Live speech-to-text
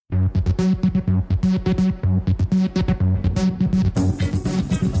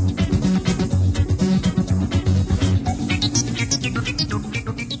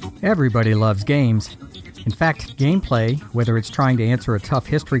Everybody loves games. In fact, gameplay, whether it's trying to answer a tough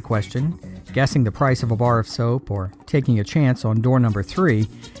history question, guessing the price of a bar of soap, or taking a chance on door number 3,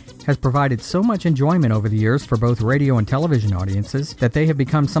 has provided so much enjoyment over the years for both radio and television audiences that they have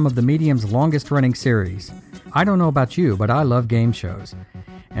become some of the medium's longest-running series. I don't know about you, but I love game shows.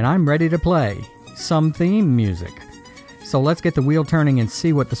 And I'm ready to play some theme music. So let's get the wheel turning and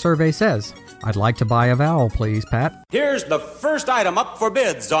see what the survey says. I'd like to buy a vowel, please, Pat. Here's the first item up for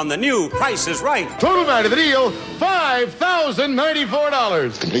bids on the new Price is Right. Total value of the deal,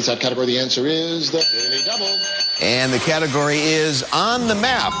 $5,094. Completes that category. The answer is the Daily Double. And the category is on the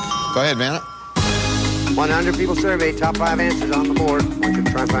map. Go ahead, Vanna. 100 people surveyed, top 5 answers on the board. I want you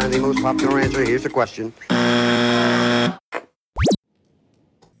to try and find the most popular answer. Here's the question.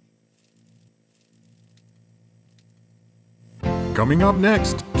 Coming up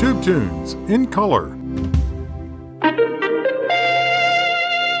next, Tube Tunes in color.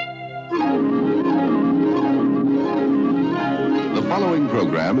 The following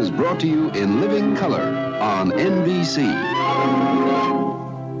program is brought to you in living color on NBC.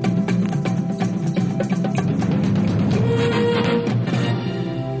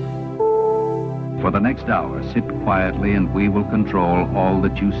 For the next hour, sit quietly and we will control all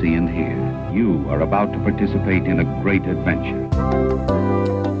that you see and hear. You are about to participate in a great adventure.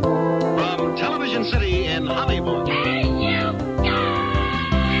 From Television City in Hollywood. Hey, you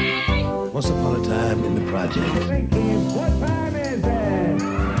guys! Once upon a time in the project. What time is it?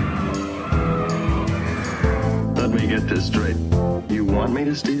 Let me get this straight. You want me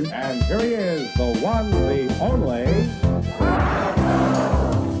to steal? And here he is, the one, the only...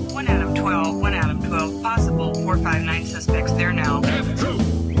 1 out of 12, 1 out of 12 possible 459 suspects there now.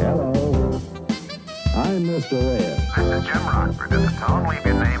 Hello. I'm Mr. Red. This is Jim Rockford. At the tone, leave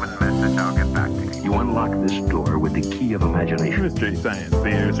your name and message. I'll get back to you. You unlock this door with the key of imagination. Mystery Science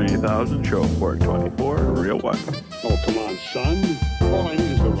Theater 3000, show 424, real one. Oh, come on, son. All I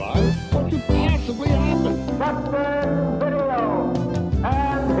need is the ride. What could possibly happen? Suspense Video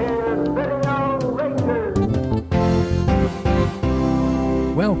and his Video Rangers.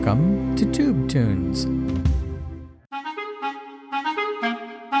 Welcome to Tube Tunes.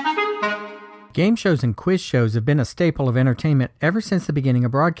 Game shows and quiz shows have been a staple of entertainment ever since the beginning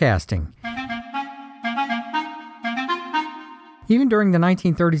of broadcasting. Even during the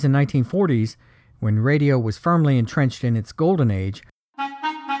 1930s and 1940s, when radio was firmly entrenched in its golden age,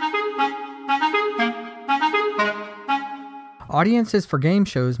 audiences for game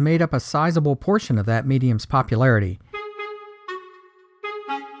shows made up a sizable portion of that medium's popularity.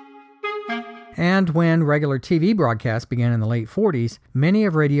 And when regular TV broadcasts began in the late 40s, many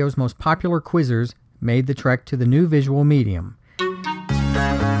of radio's most popular quizzers made the trek to the new visual medium.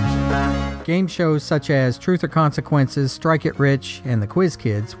 Game shows such as Truth or Consequences, Strike It Rich, and The Quiz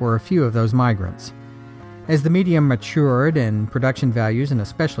Kids were a few of those migrants. As the medium matured and production values and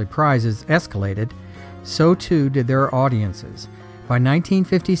especially prizes escalated, so too did their audiences. By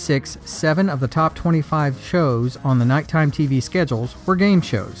 1956, 7 of the top 25 shows on the nighttime TV schedules were game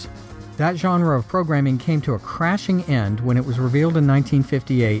shows. That genre of programming came to a crashing end when it was revealed in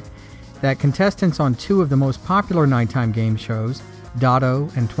 1958 that contestants on 2 of the most popular nighttime game shows,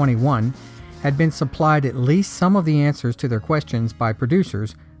 Dotto and 21, had been supplied at least some of the answers to their questions by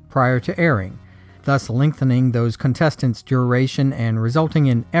producers prior to airing, thus lengthening those contestants' duration and resulting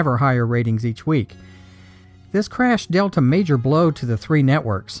in ever higher ratings each week. This crash dealt a major blow to the 3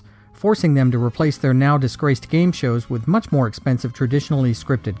 networks, forcing them to replace their now disgraced game shows with much more expensive traditionally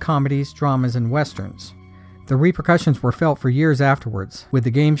scripted comedies, dramas, and westerns. The repercussions were felt for years afterwards, with the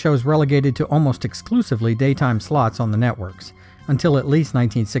game shows relegated to almost exclusively daytime slots on the networks, until at least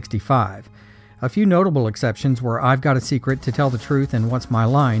 1965. A few notable exceptions were I've Got a Secret, To Tell the Truth, and What's My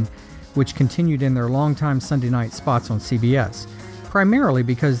Line, which continued in their longtime Sunday night spots on CBS, primarily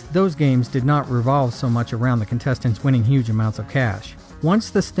because those games did not revolve so much around the contestants winning huge amounts of cash.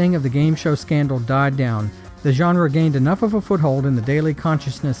 Once the sting of the game show scandal died down, the genre gained enough of a foothold in the daily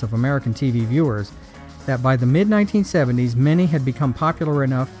consciousness of American TV viewers that by the mid-1970s many had become popular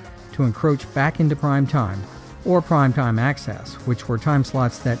enough to encroach back into prime time, or primetime access, which were time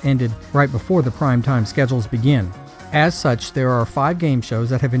slots that ended right before the primetime schedules begin. As such, there are 5 game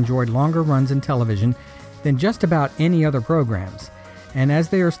shows that have enjoyed longer runs in television than just about any other programs. And as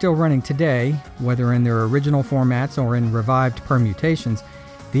they are still running today, whether in their original formats or in revived permutations,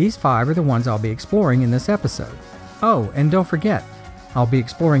 these 5 are the ones I'll be exploring in this episode. Oh, and don't forget, I'll be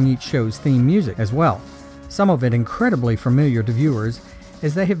exploring each show's theme music as well, some of it incredibly familiar to viewers,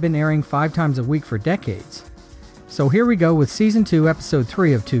 as they have been airing 5 times a week for decades. So here we go with Season 2, Episode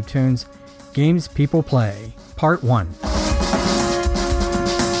 3 of Tube Tunes, Games People Play, Part 1.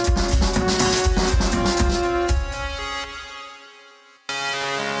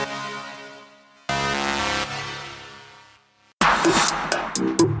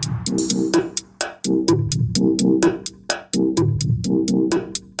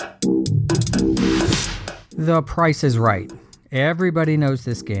 The Price is Right. Everybody knows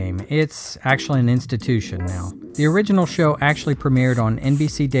this game. It's actually an institution now. The original show actually premiered on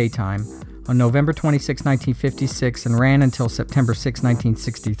NBC Daytime on November 26, 1956 and ran until September 6,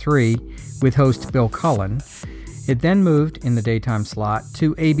 1963 with host Bill Cullen. It then moved in the daytime slot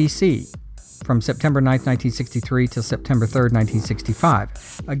to ABC from September 9, 1963 till September 3,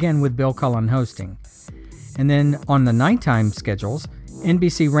 1965, again with Bill Cullen hosting. And then on the nighttime schedules,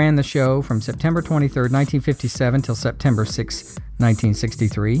 NBC ran the show from September 23, 1957 till September 6,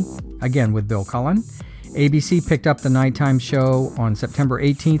 1963, again with Bill Cullen. ABC picked up the nighttime show on September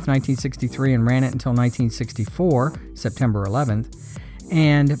 18, 1963 and ran it until 1964, September 11th,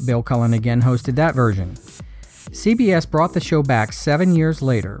 and Bill Cullen again hosted that version. CBS brought the show back 7 years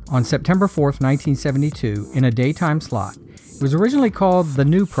later on September 4, 1972 in a daytime slot. It was originally called The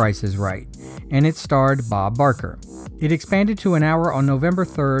New Price is Right, and it starred Bob Barker. It expanded to an hour on November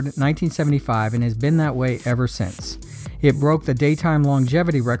 3, 1975, and has been that way ever since. It broke the daytime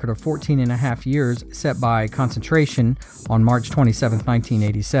longevity record of 14 and a half years set by Concentration on March 27,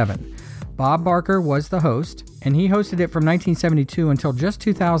 1987. Bob Barker was the host, and he hosted it from 1972 until just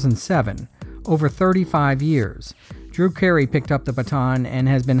 2007, over 35 years. Drew Carey picked up the baton and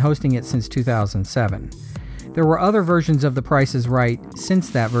has been hosting it since 2007. There were other versions of The Price is Right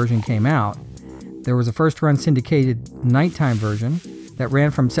since that version came out. There was a first-run syndicated nighttime version that ran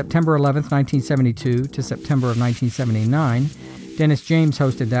from September 11, 1972 to September of 1979. Dennis James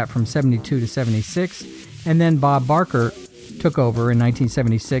hosted that from 72 to 76, and then Bob Barker took over in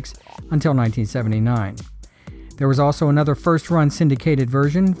 1976 until 1979. There was also another first-run syndicated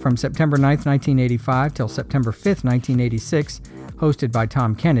version from September 9, 1985 till September 5, 1986, hosted by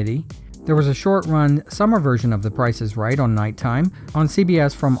Tom Kennedy. There was a short-run summer version of The Price is Right on nighttime on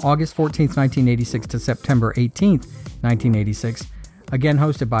CBS from August 14, 1986 to September 18, 1986, again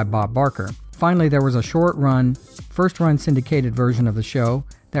hosted by Bob Barker. Finally, there was a short-run, first-run syndicated version of the show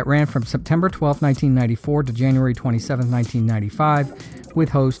that ran from September 12, 1994 to January 27, 1995 with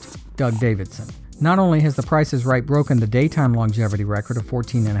host Doug Davidson. Not only has The Price is Right broken the daytime longevity record of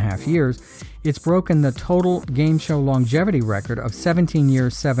 14 and a half years, it's broken the total game show longevity record of 17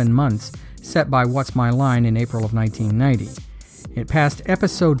 years, 7 months, set by What's My Line in April of 1990. It passed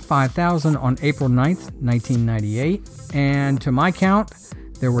episode 5,000 on April 9th, 1998, and to my count,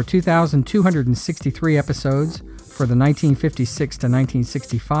 there were 2,263 episodes for the 1956 to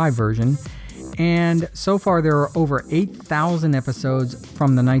 1965 version, and so far there are over 8,000 episodes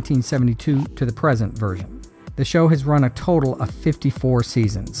from the 1972 to the present version. The show has run a total of 54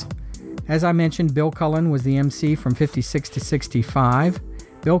 seasons. As I mentioned, Bill Cullen was the MC from 56 to 65.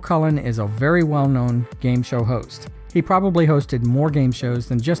 Bill Cullen is a very well-known game show host. He probably hosted more game shows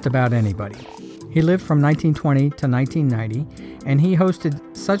than just about anybody. He lived from 1920 to 1990, and he hosted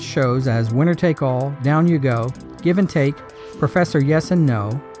such shows as Winner Take All, Down You Go, Give and Take, Professor Yes and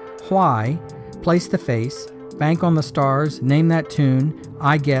No, Why, Place the Face, Bank on the Stars, Name That Tune,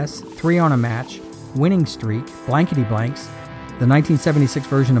 I Guess, 3 on a Match, Winning Streak, Blankety Blanks, the 1976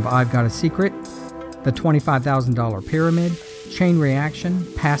 version of I've Got a Secret, the $25,000 Pyramid, Chain Reaction,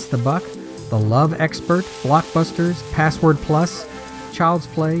 Pass the Buck, The Love Expert, Blockbusters, Password Plus, Child's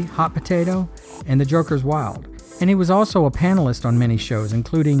Play, Hot Potato, and The Joker's Wild. And he was also a panelist on many shows,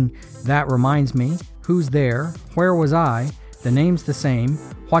 including That Reminds Me, Who's There, Where Was I, The Name's the Same,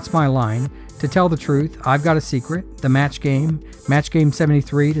 What's My Line, To Tell the Truth, I've Got a Secret, The Match Game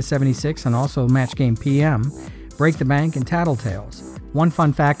 73 to 76, and also Match Game PM, Break the Bank, and Tattletales. One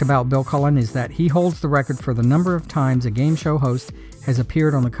fun fact about Bill Cullen is that he holds the record for the number of times a game show host has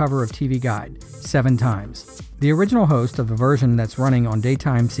appeared on the cover of TV Guide, 7 times. The original host of the version that's running on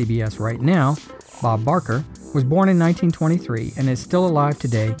daytime CBS right now, Bob Barker, was born in 1923 and is still alive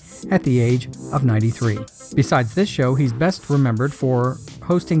today at the age of 93. Besides this show, he's best remembered for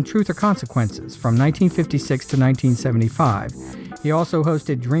hosting Truth or Consequences from 1956 to 1975. He also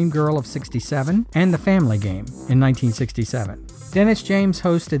hosted Dream Girl of 67 and The Family Game in 1967. Dennis James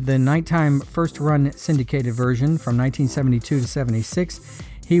hosted the nighttime first-run syndicated version from 1972 to 76.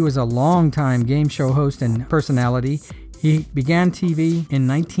 He was a long-time game show host and personality. He began TV in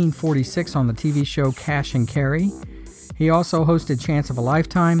 1946 on the TV show Cash and Carry. He also hosted Chance of a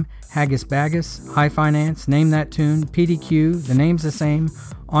Lifetime, Haggis Baggis, High Finance, Name That Tune, PDQ, The Name's the Same,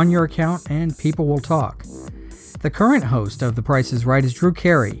 On Your Account, and People Will Talk. The current host of The Price is Right is Drew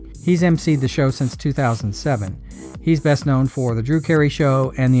Carey. He's emceed the show since 2007. He's best known for The Drew Carey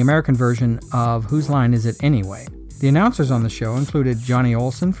Show and the American version of Whose Line Is It Anyway? The announcers on the show included Johnny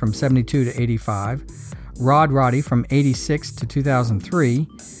Olson from 72 to 85, Rod Roddy from 86 to 2003,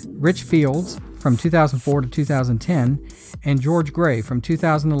 Rich Fields from 2004 to 2010, and George Gray from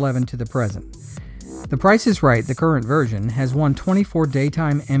 2011 to the present. The Price is Right, the current version, has won 24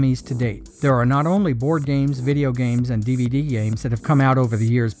 daytime Emmys to date. There are not only board games, video games, and DVD games that have come out over the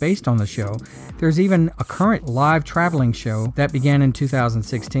years based on the show, there's even a current live traveling show that began in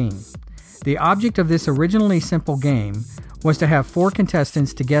 2016. The object of this originally simple game was to have 4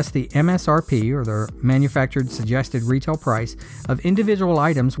 contestants to guess the MSRP, or the manufactured suggested retail price, of individual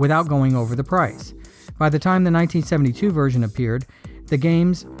items without going over the price. By the time the 1972 version appeared, the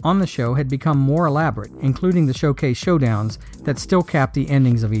games on the show had become more elaborate, including the showcase showdowns that still cap the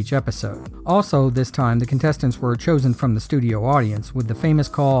endings of each episode. Also, this time, the contestants were chosen from the studio audience with the famous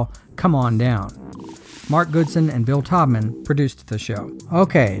call, "Come on down." Mark Goodson and Bill Todman produced the show.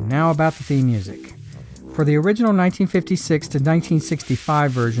 Okay, now about the theme music. For the original 1956 to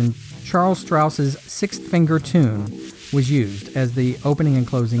 1965 version, Charles Strauss's Sixth Finger Tune was used as the opening and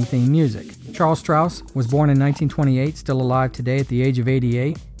closing theme music. Charles Strauss was born in 1928, still alive today at the age of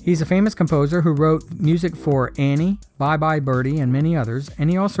 88. He's a famous composer who wrote music for Annie, Bye Bye Birdie, and many others, and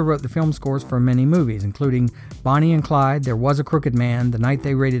he also wrote the film scores for many movies, including Bonnie and Clyde, There Was a Crooked Man, The Night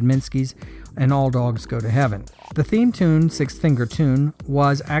They Raided Minsky's, and All Dogs Go to Heaven. The theme tune, Sixth Finger Tune,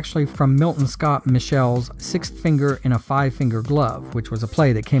 was actually from Milton Scott Michel's Sixth Finger in a Five-Finger Glove, which was a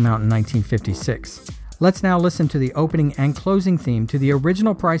play that came out in 1956. Let's now listen to the opening and closing theme to the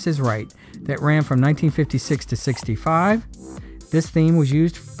original Price is Right that ran from 1956 to 65. This theme was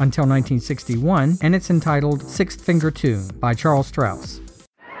used until 1961, and it's entitled Sixth Finger Tune by Charles Strauss.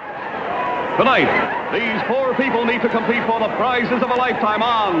 Tonight, these 4 people need to compete for the prizes of a lifetime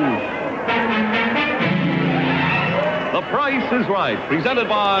on The Price is Right, presented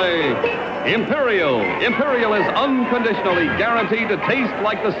by Imperial. Imperial is unconditionally guaranteed to taste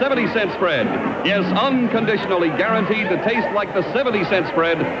like the 70-cent spread. Yes, unconditionally guaranteed to taste like the 70-cent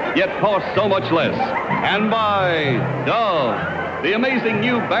spread, yet cost so much less. And by Dove, the amazing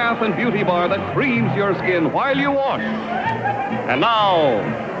new bath and beauty bar that creams your skin while you wash. And now,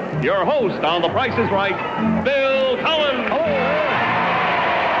 your host on The Price is Right, Bill Cullen. Oh.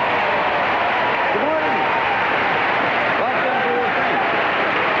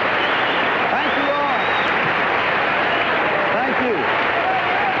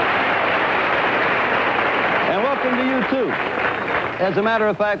 As a matter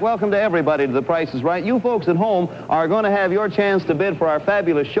of fact, welcome to everybody to The Price is Right. You folks at home are going to have your chance to bid for our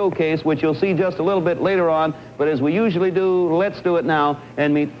fabulous showcase, which you'll see just a little bit later on. But as we usually do, let's do it now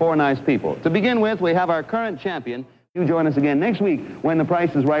and meet 4 nice people. To begin with, we have our current champion. You join us again next week when The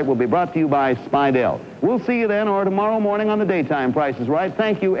Price is Right will be brought to you by Spidell. We'll see you then or tomorrow morning on the daytime Price is Right.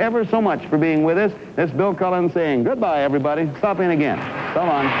 Thank you ever so much for being with us. This is Bill Cullen saying goodbye, everybody. Stop in again. So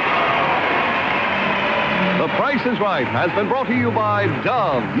long. The Price is Right has been brought to you by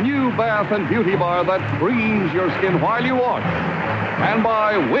Dove, new bath and beauty bar that creams your skin while you wash. And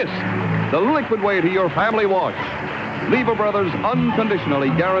by Whisk, the liquid way to your family wash. Lever Brothers unconditionally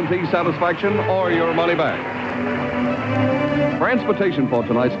guarantee satisfaction or your money back. Transportation for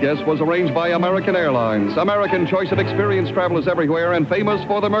tonight's guest was arranged by American Airlines, American choice of experienced travelers everywhere, and famous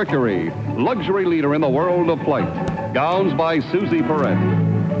for the Mercury, luxury leader in the world of flight. Gowns by Susie Perret.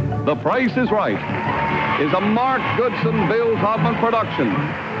 The Price is Right is a Mark Goodson, Bill Todman production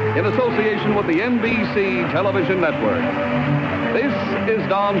in association with the NBC Television Network. This is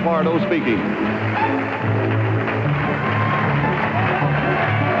Don Pardo speaking.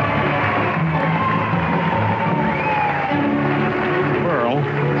 Pearl,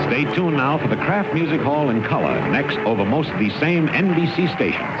 stay tuned now for the Kraft Music Hall in color, next over most of these same NBC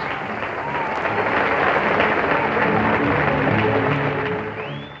stations.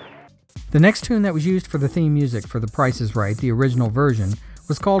 The next tune that was used for the theme music for The Price is Right, the original version,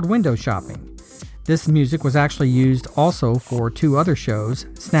 was called Window Shopping. This music was actually used also for 2 other shows,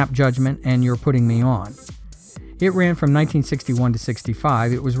 Snap Judgment and You're Putting Me On. It ran from 1961 to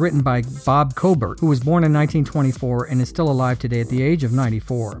 65. It was written by Bob Cobert, who was born in 1924 and is still alive today at the age of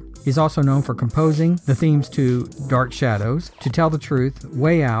 94. He's also known for composing the themes to Dark Shadows, To Tell the Truth,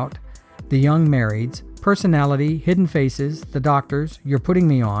 Way Out, The Young Marrieds, Personality, Hidden Faces, The Doctors, You're Putting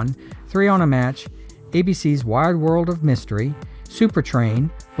Me On, 3 on a Match, ABC's Wide World of Mystery, Supertrain,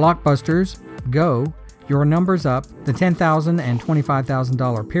 Blockbusters, Go, Your Number's Up, The $10,000 and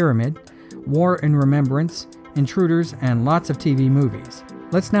 $25,000 Pyramid, War and Remembrance, Intruders, and lots of TV movies.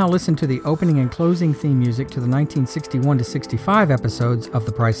 Let's now listen to the opening and closing theme music to the 1961 to 65 episodes of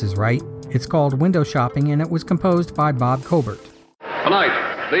The Price is Right. It's called Window Shopping, and it was composed by Bob Cobert.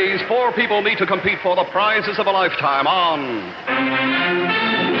 Tonight, these 4 people meet to compete for the prizes of a lifetime on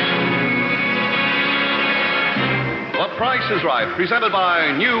The Price is Right, presented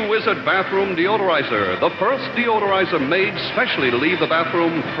by New Wizard Bathroom Deodorizer, the first deodorizer made specially to leave the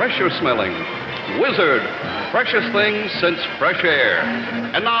bathroom fresher smelling. Wizard. Freshest things since fresh air.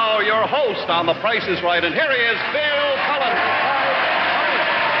 And now your host on The Price is Right, and here he is, Bill Cullen.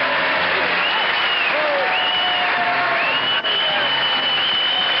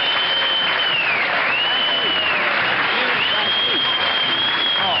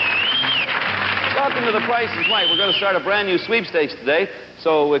 Welcome to The Price is Right. We're going to start a brand new sweepstakes today.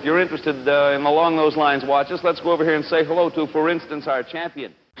 So if you're interested in along those lines, watch us. Let's go over here and say hello to, for instance, our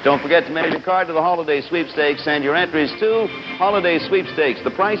champion. Don't forget to mail your card to the Holiday Sweepstakes. Send your entries to Holiday Sweepstakes.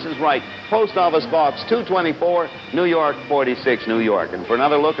 The Price is Right. Post Office Box 224, New York, 46, New York. And for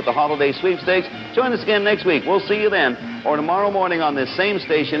another look at the Holiday Sweepstakes, join us again next week. We'll see you then, or tomorrow morning on this same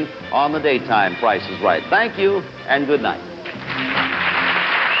station on the daytime Price is Right. Thank you, and good night.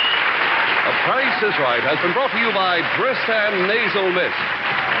 The Price is Right has been brought to you by Dristan Nasal Mist,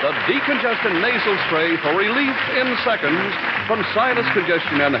 the decongestant nasal spray for relief in seconds from sinus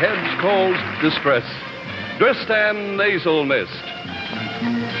congestion and head's cold distress. Dristan Nasal Mist.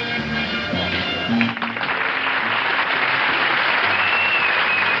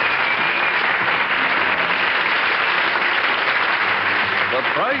 The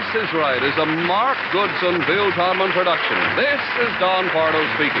Price is Right is a Mark Goodson, Bill Todman production. This is Don Pardo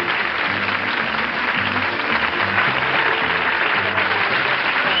speaking.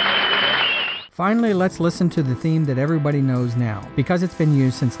 Finally, let's listen to the theme that everybody knows now, because it's been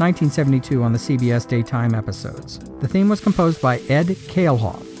used since 1972 on the CBS daytime episodes. The theme was composed by Ed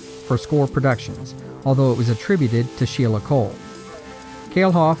Kalehoff for Score Productions, although it was attributed to Sheila Cole.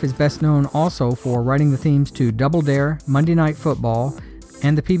 Kalehoff is best known also for writing the themes to Double Dare, Monday Night Football,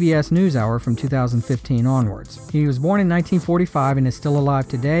 and the PBS NewsHour from 2015 onwards. He was born in 1945 and is still alive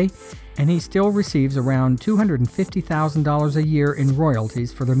today, and he still receives around $250,000 a year in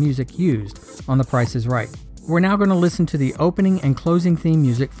royalties for the music used on The Price is Right. We're now going to listen to the opening and closing theme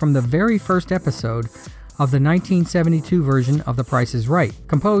music from the very first episode of the 1972 version of The Price is Right,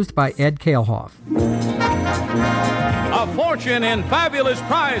 composed by Ed Kalehoff. A fortune in fabulous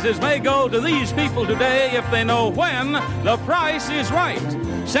prizes may go to these people today if they know when the price is right.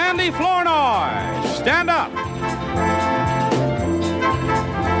 Sandy Flournoy, stand up.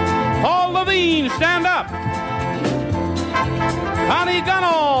 Paul Levine, stand up. Connie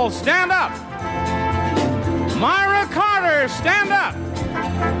Gunnell, stand up. Myra Carter, stand up.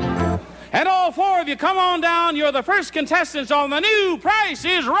 And all four of you, come on down. You're the first contestants on the new Price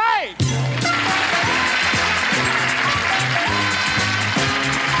is Right.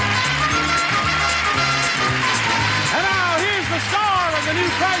 And now, here's the star of the new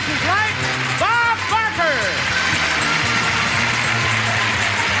Price is Right, Bob Barker.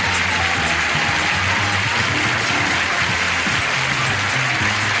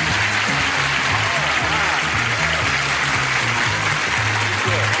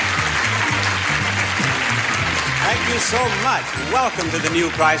 Thank you so much. Welcome to the new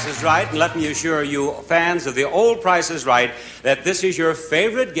Price is Right, and let me assure you, fans of the old Price is Right, that this is your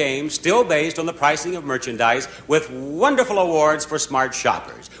favorite game, still based on the pricing of merchandise, with wonderful awards for smart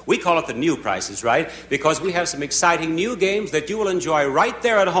shoppers. We call it the new Price is Right because we have some exciting new games that you will enjoy right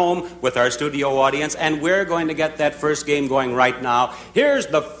there at home with our studio audience, and we're going to get that first game going right now. Here's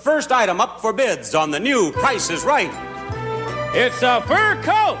the first item up for bids on the new Price is Right. It's a fur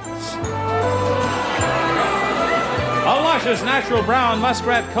coat. A luscious natural brown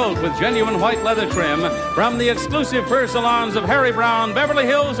muskrat coat with genuine white leather trim from the exclusive fur salons of Harry Brown, Beverly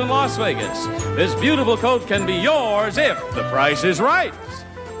Hills, and Las Vegas. This beautiful coat can be yours if the price is right.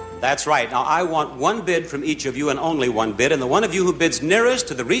 That's right. Now, I want one bid from each of you, and only one bid, and the one of you who bids nearest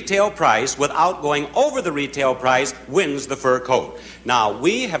to the retail price without going over the retail price wins the fur coat. Now,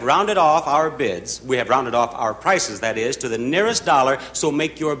 we have rounded off our bids. We have rounded off our prices, that is, to the nearest dollar, so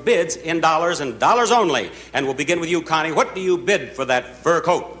make your bids in dollars and dollars only. And we'll begin with you, Connie. What do you bid for that fur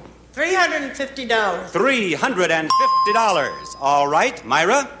coat? $350. $350. All right.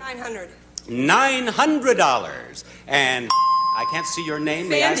 Myra? $900. $900. And I can't see your name.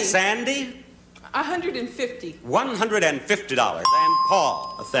 May I? Sandy? $150. $150. And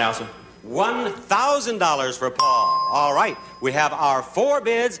Paul? $1,000. $1,000 for Paul. All right. We have our four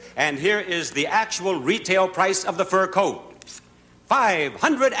bids, and here is the actual retail price of the fur coat.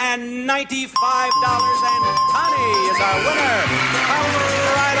 $595, and Connie is our winner. Come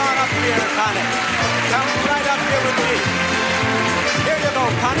right on up here, Connie. Come right up here with me. Here you go,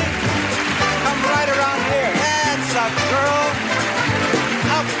 Connie. Come right around here. That's a girl.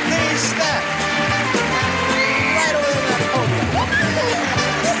 Up these steps. Right over that podium.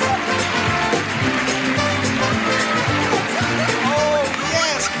 Oh,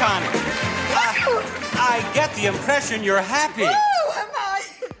 yes, Connie. I get the impression you're happy.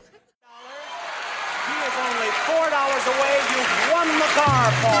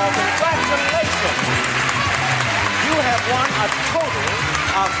 Paul, congratulations. You have won a total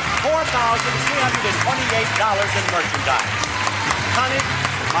of $4,328 in merchandise. Connie,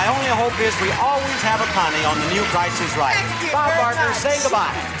 my only hope is we always have a Connie on the new Price is Right. Thank you Bob very Barker, much. say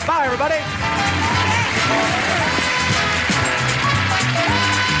goodbye. Bye, everybody.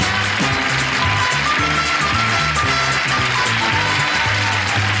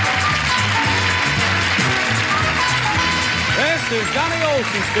 This is Johnny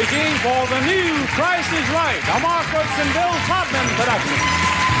Olson speaking for the new Price is Right, a Mark Brooks and Bill Todman production.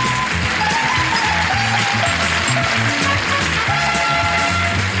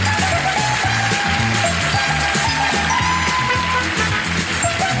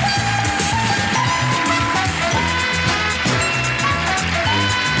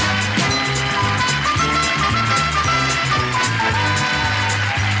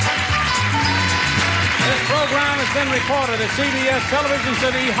 This program has been recorded at CBS Television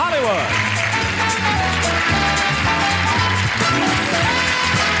City, Hollywood.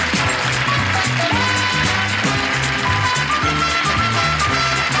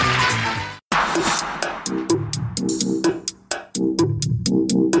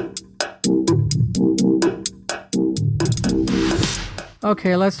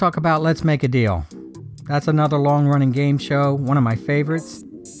 Okay, let's talk about Let's Make a Deal. That's another long-running game show, one of my favorites,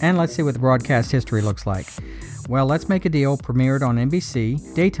 and let's see what the broadcast history looks like. Well, Let's Make a Deal premiered on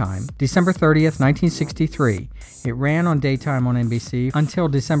NBC, daytime, December 30th, 1963. It ran on daytime on NBC until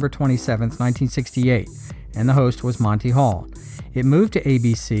December 27th, 1968, and the host was Monty Hall. It moved to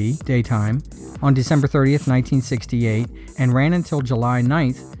ABC, daytime, on December 30th, 1968, and ran until July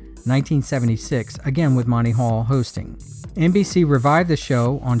 9th, 1976, again with Monty Hall hosting. NBC revived the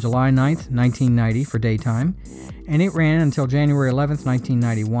show on July 9th, 1990 for daytime, and it ran until January 11th,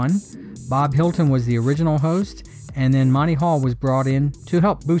 1991. Bob Hilton was the original host, and then Monty Hall was brought in to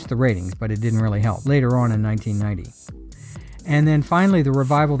help boost the ratings, but it didn't really help, later on in 1990. And then finally, the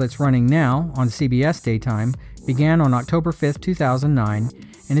revival that's running now on CBS daytime began on October 5th, 2009,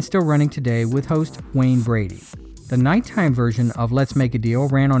 and is still running today with host Wayne Brady. The nighttime version of Let's Make a Deal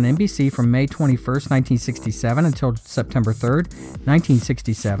ran on NBC from May 21st, 1967 until September 3rd,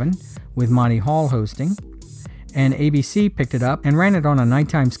 1967, with Monty Hall hosting. And ABC picked it up and ran it on a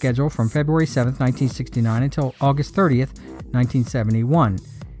nighttime schedule from February 7th, 1969 until August 30th, 1971,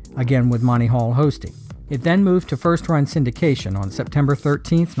 again with Monty Hall hosting. It then moved to first-run syndication on September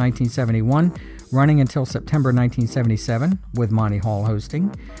 13th, 1971, running until September 1977 with Monty Hall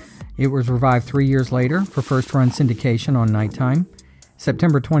hosting. It was revived 3 years later for first-run syndication on nighttime,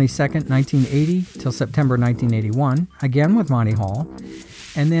 September 22nd, 1980 till September 1981, again with Monty Hall.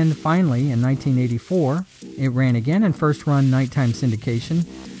 And then finally, in 1984, it ran again in first-run nighttime syndication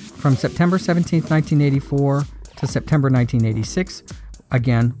from September 17th, 1984 to September 1986,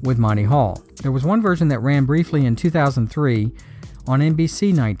 again with Monty Hall. There was one version that ran briefly in 2003 on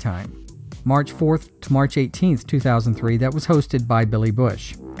NBC nighttime, March 4th to March 18th, 2003, that was hosted by Billy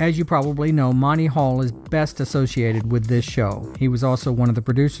Bush. As you probably know, Monty Hall is best associated with this show. He was also one of the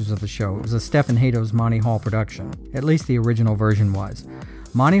producers of the show. It was a Stephen Hato's Monty Hall production. At least the original version was.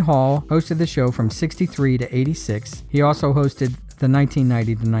 Monty Hall hosted the show from 63 to 86. He also hosted the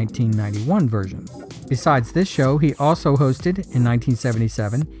 1990 to 1991 version. Besides this show, he also hosted, in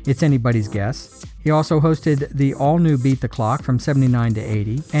 1977, It's Anybody's Guess. He also hosted the all-new Beat the Clock from 79 to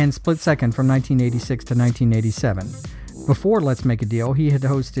 80, and Split Second from 1986 to 1987. Before Let's Make a Deal, he had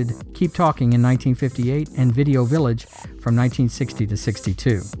hosted Keep Talking in 1958 and Video Village from 1960 to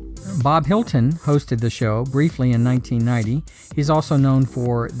 62. Bob Hilton hosted the show briefly in 1990. He's also known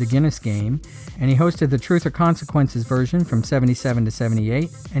for The Guinness Game, and he hosted the Truth or Consequences version from 77 to 78,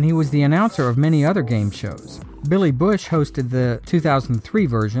 and he was the announcer of many other game shows. Billy Bush hosted the 2003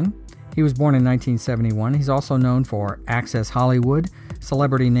 version. He was born in 1971. He's also known for Access Hollywood,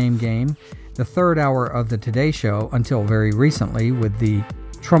 Celebrity Name Game, the third hour of The Today Show until very recently with the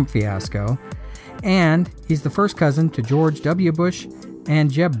Trump fiasco, and he's the first cousin to George W. Bush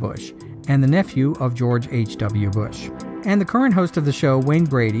and Jeb Bush, and the nephew of George H.W. Bush. And the current host of the show, Wayne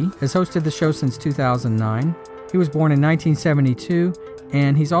Brady, has hosted the show since 2009. He was born in 1972,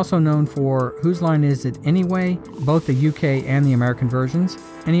 and he's also known for Whose Line Is It Anyway, both the UK and the American versions,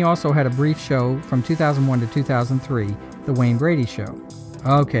 and he also had a brief show from 2001 to 2003, The Wayne Brady Show.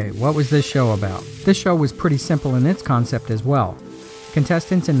 Okay, what was this show about? This show was pretty simple in its concept as well.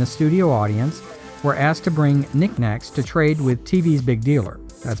 Contestants in the studio audience were asked to bring knickknacks to trade with TV's big dealer.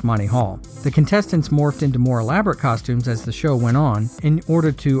 That's Monty Hall. The contestants morphed into more elaborate costumes as the show went on in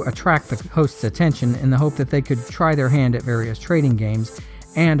order to attract the host's attention in the hope that they could try their hand at various trading games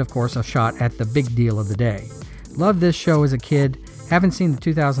and, of course, a shot at the big deal of the day. Loved this show as a kid, Haven't seen the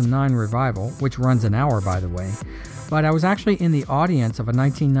 2009 revival, which runs an hour by the way, but I was actually in the audience of a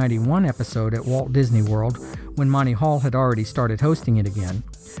 1991 episode at Walt Disney World when Monty Hall had already started hosting it again.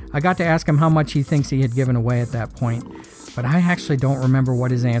 I got to ask him how much he thinks he had given away at that point, but I actually don't remember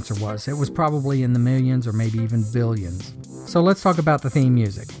what his answer was. It was probably in the millions or maybe even billions. So let's talk about the theme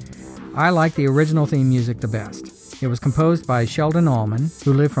music. I like the original theme music the best. It was composed by Sheldon Allman,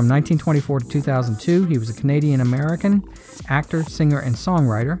 who lived from 1924 to 2002. He was a Canadian-American actor, singer, and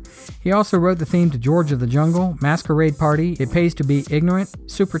songwriter. He also wrote the theme to George of the Jungle, Masquerade Party, It Pays to Be Ignorant,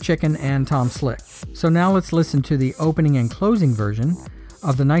 Super Chicken, and Tom Slick. So now let's listen to the opening and closing version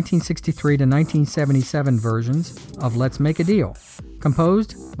of the 1963 to 1977 versions of Let's Make a Deal,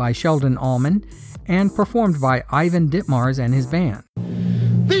 composed by Sheldon Allman and performed by Ivan Ditmars and his band.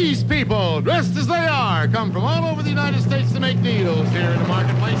 These people, dressed as they are, come from all over the United States to make deals here in the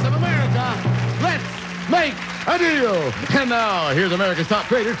marketplace of America. Let's make a deal. And now, here's America's top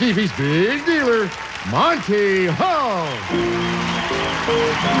trader, TV's big dealer, Monty Hall.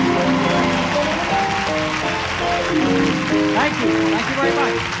 Thank you very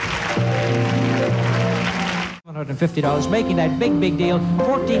much. $150, making that big deal,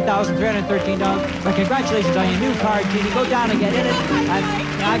 $14,313. But congratulations on your new card, Jeannie. Go down and get in it.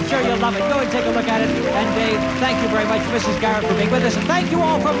 I'm sure you'll love it. Go and take a look at it. And Dave, thank you very much, Mrs. Garrett, for being with us. And thank you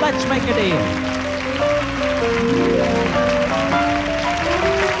all from Let's Make a Deal.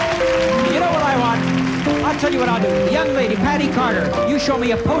 You know what I want? I'll tell you what I'll do. The young lady, Patty Carter, you show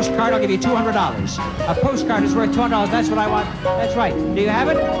me a postcard, I'll give you $200. A postcard is worth $200. That's what I want. That's right. Do you have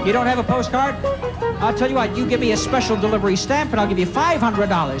it? You don't have a postcard? I'll tell you what, you give me a special delivery stamp and I'll give you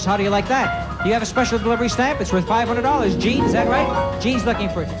 $500. How do you like that? Do you have a special delivery stamp? It's worth $500. Jean, is that right? Jean's looking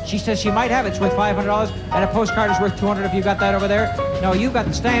for it. She says she might have it. It's worth $500. And a postcard is worth $200 if you got that over there. No, you've got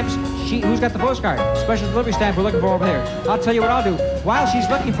the stamps. Who's got the postcard? Special delivery stamp we're looking for over there. I'll tell you what I'll do. While she's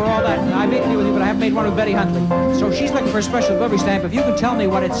looking for all that, and I made a deal with you, but I haven't made one with Betty Huntley. So she's looking for a special delivery stamp. If you can tell me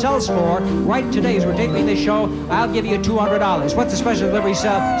what it sells for right today as we're taping this show, I'll give you $200. What's the special delivery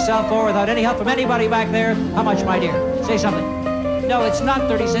sell for without any help from anybody back there? How much, my dear? Say something. No, it's not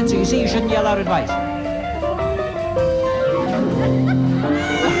 30 cents, so you see, you shouldn't yell out advice.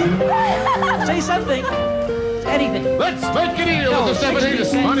 Say something. Anything. Let's make a deal with the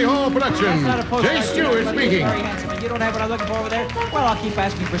 70s Monty Hall production. Jay Stewart speaking. You don't have what I'm looking for over there? Well, I'll keep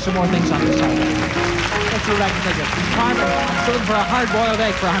asking for some more things on the side. Let's see what I can think of. Carmen, I'm looking for a hard-boiled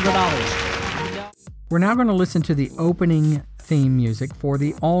egg for $100. We're now going to listen to the opening theme music for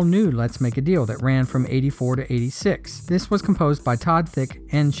the all-new Let's Make a Deal that ran from 84 to 86. This was composed by Todd Thicke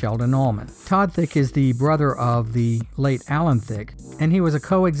and Sheldon Allman. Todd Thicke is the brother of the late Alan Thicke, and he was a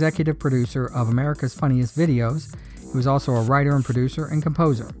co-executive producer of America's Funniest Videos. He was also a writer and producer and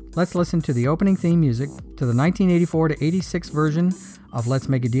composer. Let's listen to the opening theme music to the 1984 to 86 version of Let's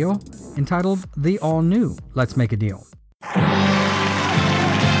Make a Deal, entitled The All-New Let's Make a Deal.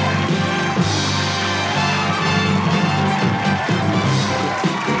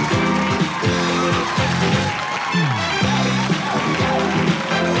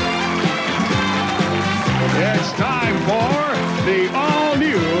 It's time for the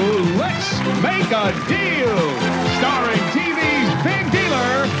all-new Let's Make a Deal, starring TV's big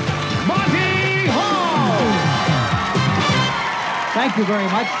dealer, Monty Hall. Thank you very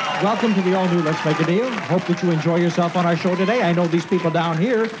much. Welcome to the all-new Let's Make a Deal. Hope that you enjoy yourself on our show today. I know these people down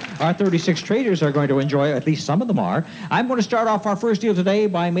here, our 36 traders, are going to enjoy, at least some of them are. I'm going to start off our first deal today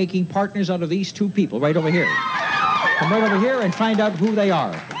by making partners out of these two people right over here. Come right over here and find out who they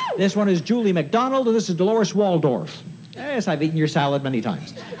are. This one is Julie McDonald, and this is Dolores Waldorf. Yes, I've eaten your salad many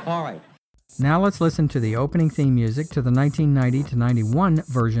times. All right. Now let's listen to the opening theme music to the 1990 to 91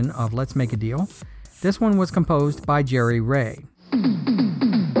 version of Let's Make a Deal. This one was composed by Jerry Ray.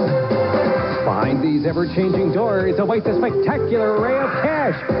 Behind these ever-changing doors awaits a spectacular array of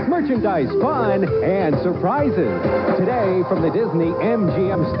cash, merchandise, fun, and surprises. Today, from the Disney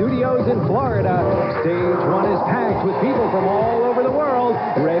MGM Studios in Florida, Stage 1 is packed with people from all over the world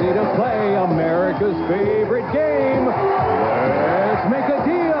ready to play America's favorite game, Let's Make a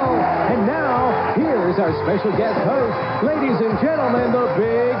Deal. And now, here's our special guest host, ladies and gentlemen, the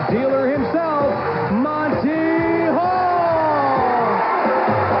big dealer himself, Monty Hall.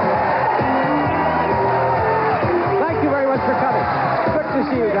 For coming. Good to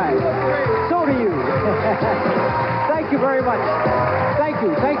see you guys. So do you. Thank you very much.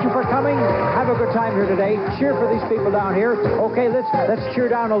 Thank you for coming. Have a good time here today. Cheer for these people down here. Okay, let's cheer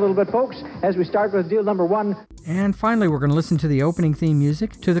down a little bit, folks, as we start with deal number one. And finally, we're going to listen to the opening theme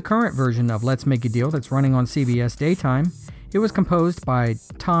music to the current version of Let's Make a Deal that's running on CBS Daytime. It was composed by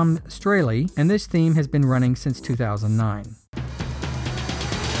Tom Straley, and this theme has been running since 2009.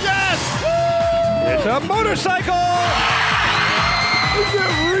 It's a motorcycle! Is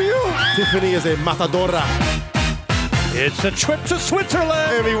that real? Tiffany is a matadora. It's a trip to Switzerland!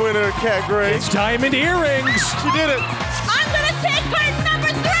 Emmy winner, Cat Gray. It's diamond earrings! She did it! I'm gonna take part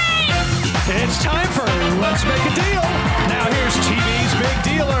number 3! It's time for Let's Make a Deal! Now here's TV's big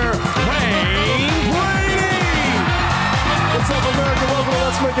dealer, Wayne Brady! What's up, America? Welcome to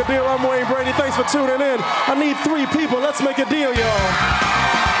Let's Make a Deal. I'm Wayne Brady. Thanks for tuning in. I need 3 people. Let's make a deal, y'all.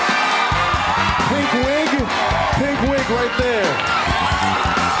 Pink wig right there.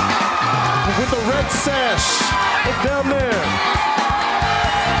 With the red sash. It's down there.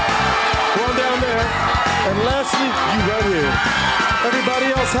 One down there. And lastly, you right here. Everybody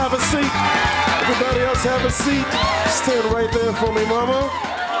else have a seat. Everybody else have a seat. Stand right there for me, mama.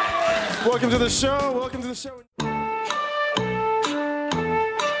 Welcome to the show. Welcome to the show.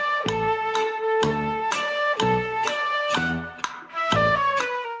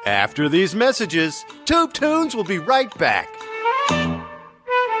 After these messages, Tube Tunes will be right back. It's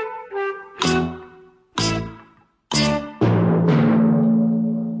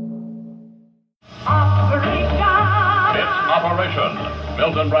Operation,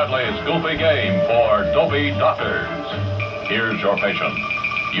 Milton Bradley's goofy game for dopey doctors. Here's your patient.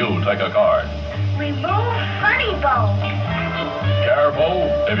 You take a card. Remove funny bone. Careful,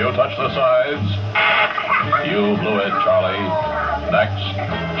 if you touch the sides. You blew it, Charlie. Next.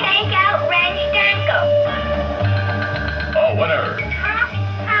 Take out Red Stanko. A winner.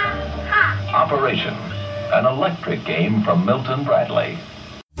 Operation, an electric game from Milton Bradley.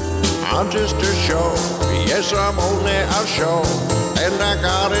 I'm just a show, yes, I'm only a show, and I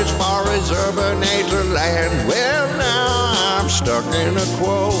got as far as Urbanator land. Well, now I'm stuck in a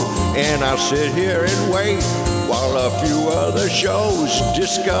quo, and I sit here and wait while a few other shows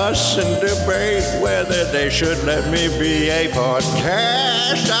discuss and debate whether they should let me be a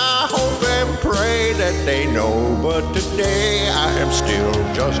podcast. I hope and pray that they know, but today I am still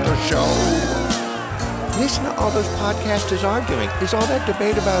just a show. Listen to all those podcasters arguing. Is all that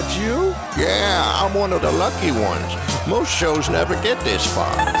debate about you? Yeah, I'm one of the lucky ones. Most shows never get this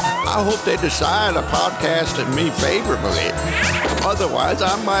far. I hope they decide to podcast me favorably. Otherwise,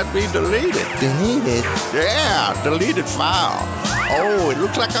 I might be deleted. Deleted? Yeah, deleted file. Oh, it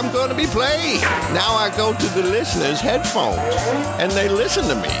looks like I'm going to be played. Now I go to the listeners' headphones, and they listen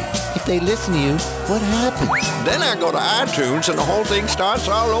to me. If they listen to you, what happens? Then I go to iTunes, and the whole thing starts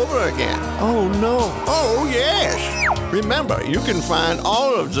all over again. Oh, no. Oh, yes. Remember, you can find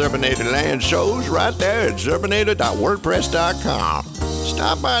all of Zerbinator Land shows right there at zerbinator.wordpress.com.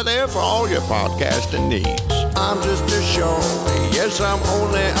 Stop by there for all your podcasting needs. I'm just a show. Yes, I'm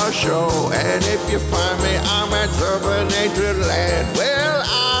only a show. And if you find me, I'm at Zerbinator Land. Well,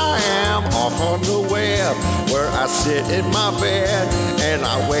 I am off on the web where I sit in my bed and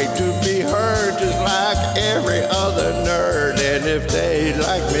I wait to be heard just like every other nerd. And if they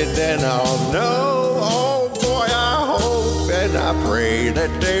like me, then I'll know. Oh boy, I hope and I pray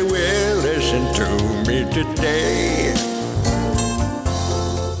that they will listen to me today.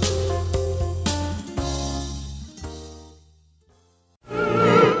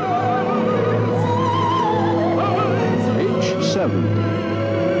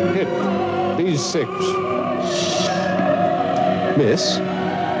 Hit B6. Miss.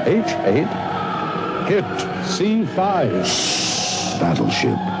 H8. Hit C5.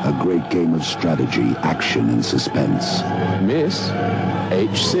 Battleship, a great game of strategy, action, and suspense. Miss.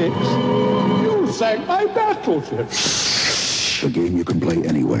 H6. You sank my battleship. A game you can play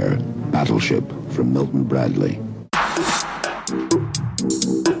anywhere. Battleship from Milton Bradley.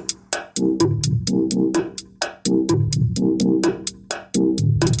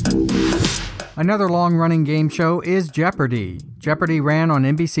 Another long-running game show is Jeopardy! Jeopardy ran on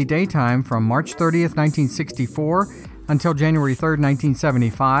NBC Daytime from March 30th, 1964 until January 3rd,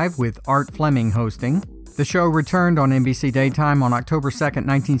 1975, with Art Fleming hosting. The show returned on NBC Daytime on October 2nd,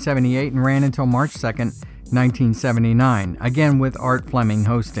 1978 and ran until March 2nd, 1979, again with Art Fleming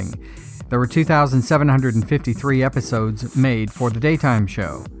hosting. There were 2,753 episodes made for the daytime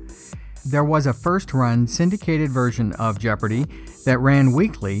show. There was a first-run syndicated version of Jeopardy! That ran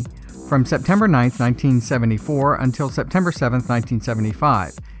weekly from September 9th, 1974 until September 7th,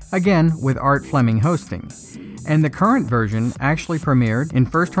 1975, again with Art Fleming hosting. And the current version actually premiered in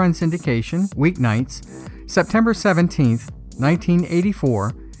first-run syndication, weeknights, September 17th,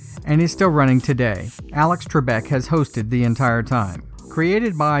 1984, and is still running today. Alex Trebek has hosted the entire time.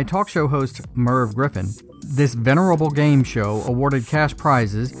 Created by talk show host Merv Griffin, this venerable game show awarded cash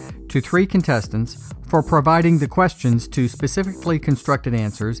prizes to 3 contestants for providing the questions to specifically constructed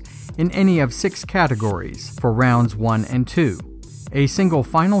answers in any of 6 categories for rounds 1 and 2. A single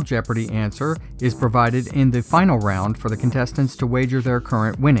Final Jeopardy answer is provided in the final round for the contestants to wager their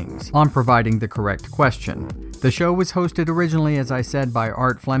current winnings on providing the correct question. The show was hosted originally, as I said, by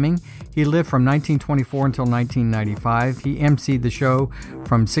Art Fleming. He lived from 1924 until 1995. He emceed the show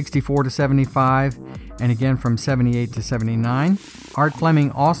from 64 to 75 and again from 78 to 79. Art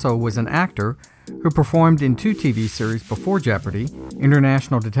Fleming also was an actor who performed in 2 TV series before Jeopardy,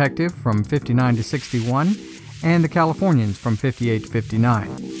 International Detective from 59 to 61, and The Californians from 58 to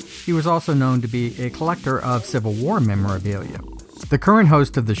 59. He was also known to be a collector of Civil War memorabilia. The current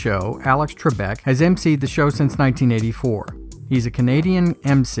host of the show, Alex Trebek, has emceed the show since 1984. He's a Canadian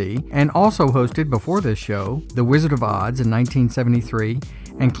MC and also hosted before this show The Wizard of Oz in 1973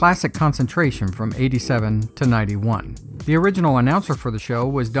 and Classic Concentration from 87 to 91. The original announcer for the show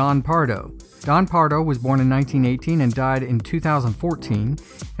was Don Pardo. Don Pardo was born in 1918 and died in 2014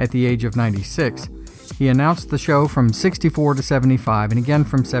 at the age of 96. He announced the show from 64 to 75 and again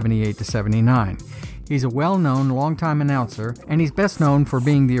from 78 to 79. He's a well-known longtime announcer, and he's best known for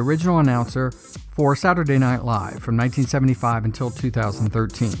being the original announcer for Saturday Night Live from 1975 until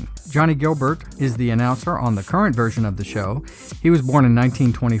 2013. Johnny Gilbert is the announcer on the current version of the show. He was born in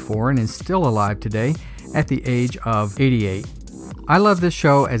 1924 and is still alive today at the age of 88. I love this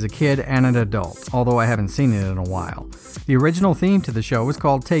show as a kid and an adult, although I haven't seen it in a while. The original theme to the show was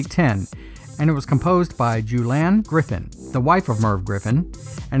called Take 10, and it was composed by Julianne Griffin, the wife of Merv Griffin,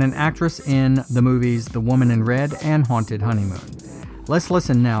 and an actress in the movies The Woman in Red and Haunted Honeymoon. Let's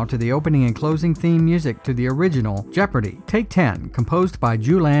listen now to the opening and closing theme music to the original Jeopardy! Take 10, composed by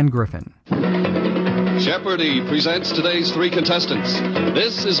Julianne Griffin. Jeopardy! Presents today's 3 contestants.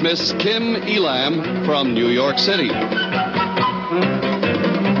 This is Miss Kim Elam from New York City.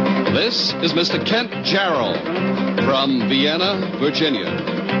 This is Mr. Kent Jarrell from Vienna, Virginia.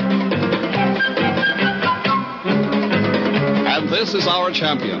 And this is our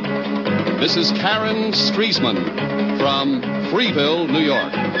champion, Mrs. Karen Streisman from Freeville, New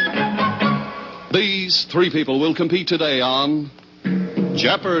York. These 3 people will compete today on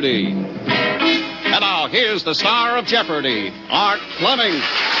Jeopardy! And now, here's the star of Jeopardy, Art Fleming.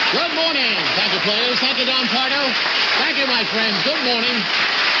 Good morning. Thank you, players. Thank you, Don Pardo. Thank you, my friends. Good morning.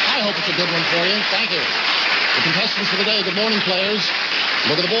 I hope it's a good one for you. Thank you. The contestants for the day, good morning, players.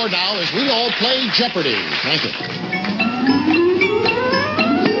 Look at the board now as we all play Jeopardy! Thank you.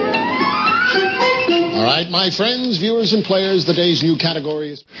 All right, my friends, viewers, and players, the day's new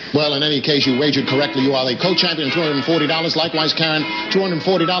categories. Well, in any case, you wagered correctly. You are the co-champion, $240. Likewise, Karen,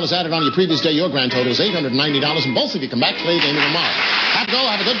 $240 added on your previous day. Your grand total is $890, and both of you come back to play again tomorrow. Have to go.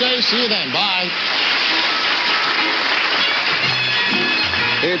 Have a good day. See you then. Bye.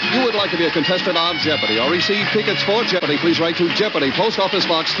 If you would like to be a contestant on Jeopardy or receive tickets for Jeopardy, please write to Jeopardy, Post Office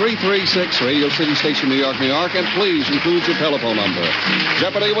Box 3363, Radio City Station, New York, New York, and please include your telephone number.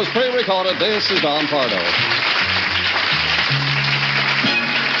 Jeopardy was pre-recorded. This is Don Pardo.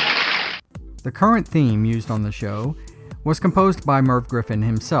 The current theme used on the show was composed by Merv Griffin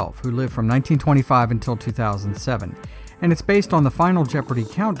himself, who lived from 1925 until 2007, and it's based on the Final Jeopardy!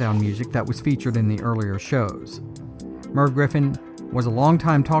 Countdown music that was featured in the earlier shows. Merv Griffin was a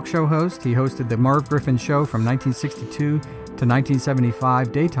longtime talk show host. He hosted The Merv Griffin Show from 1962 to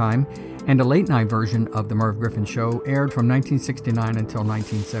 1975 daytime, and a late-night version of The Merv Griffin Show aired from 1969 until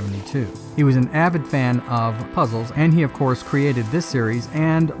 1972. He was an avid fan of puzzles, and he, of course, created this series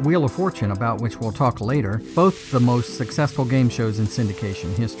and Wheel of Fortune, about which we'll talk later, both the most successful game shows in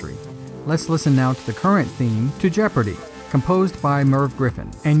syndication history. Let's listen now to the current theme to Jeopardy! Composed by Merv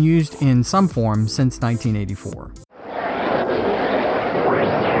Griffin, and used in some form since 1984.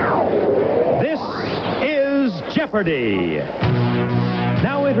 Jeopardy!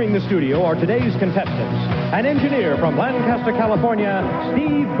 Now entering the studio are today's contestants. An engineer from Lancaster, California,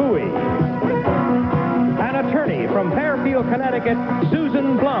 Steve Bowie. An attorney from Fairfield, Connecticut,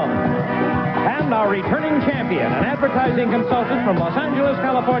 Susan Blum. And our returning champion, an advertising consultant from Los Angeles,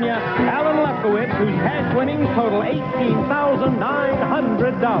 California, Alan Lefkowitz, whose cash winnings total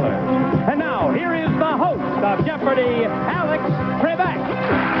 $18,900. And now, here is the host of Jeopardy, Alex Trebek.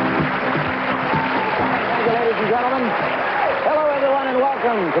 Ladies and gentlemen, hello everyone and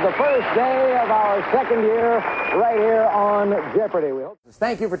welcome to the first day of our second year right here on Jeopardy!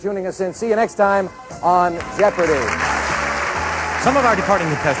 Thank you for tuning us in. See you next time on Jeopardy! Some of our departing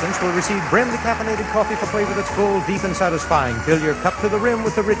contestants will receive Brim decaffeinated coffee for flavor that's full, deep, and satisfying. Fill your cup to the rim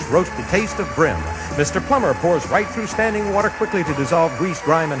with the rich, roasted taste of Brim. Mr. Plumber pours right through standing water quickly to dissolve grease,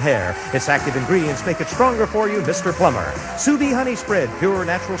 grime, and hair. Its active ingredients make it stronger for you, Mr. Plumber. Sous Vide Honey Spread, pure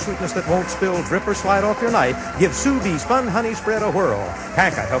natural sweetness that won't spill, drip, or slide off your knife. Give Sous Vide's Fun Honey Spread a whirl.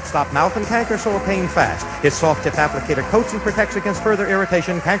 Kanka helps stop mouth and canker sore pain fast. Its soft tip applicator coats and protects against further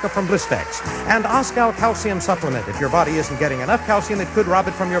irritation. Kanka from Blistex. And Oscal Calcium Supplement. If your body isn't getting enough calcium, it could rob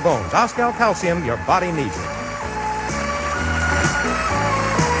it from your bones. Oscal Calcium, your body needs it.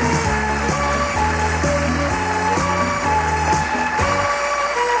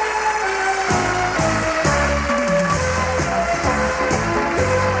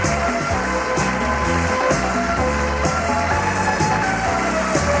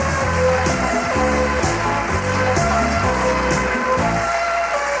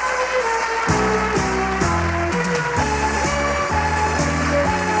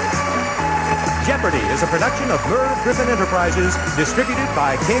 Jeopardy is a production of Merv Griffin Enterprises, distributed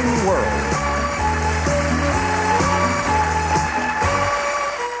by King World.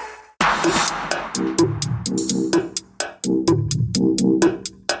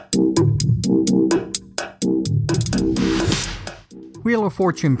 Wheel of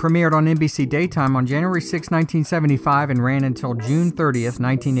Fortune premiered on NBC Daytime on January 6, 1975 and ran until June 30th,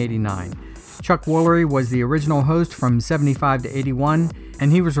 1989. Chuck Woolery was the original host from 75 to 81,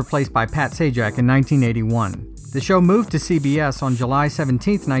 and he was replaced by Pat Sajak in 1981. The show moved to CBS on July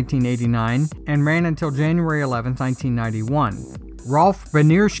 17, 1989, and ran until January 11, 1991. Rolf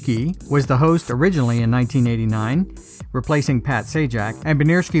Benirschke was the host originally in 1989, replacing Pat Sajak, and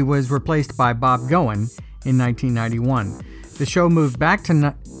Benirschke was replaced by Bob Goen in 1991. The show moved back to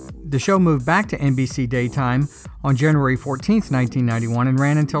NBC Daytime on January 14, 1991, and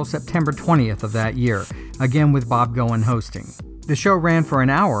ran until September 20th of that year, again with Bob Goen hosting. The show ran for an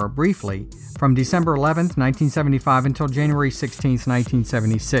hour, briefly, from December 11, 1975 until January 16,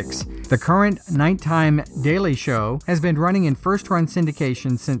 1976. The current nighttime daily show has been running in first-run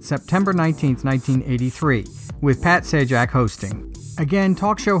syndication since September 19, 1983, with Pat Sajak hosting. Again,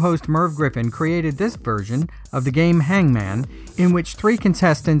 talk show host Merv Griffin created this version of the game Hangman, in which three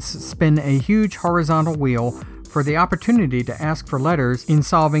contestants spin a huge horizontal wheel for the opportunity to ask for letters in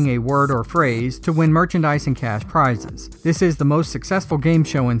solving a word or phrase to win merchandise and cash prizes. This is the most successful game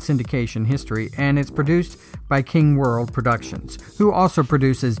show in syndication history, and it's produced by King World Productions, who also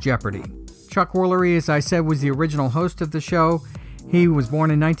produces Jeopardy! Chuck Woolery, as I said, was the original host of the show. He was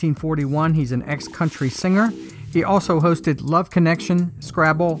born in 1941. He's an ex-country singer. He also hosted Love Connection,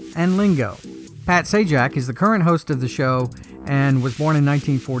 Scrabble, and Lingo. Pat Sajak is the current host of the show and was born in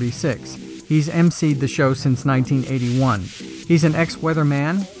 1946. He's emceed the show since 1981. He's an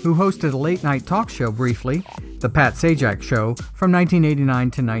ex-weatherman who hosted a late-night talk show briefly, The Pat Sajak Show, from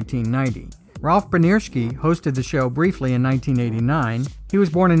 1989 to 1990. Rolf Benirschke hosted the show briefly in 1989. He was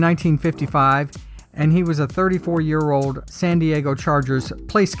born in 1955, and he was a 34-year-old San Diego Chargers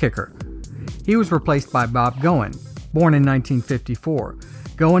place kicker. He was replaced by Bob Goen, born in 1954.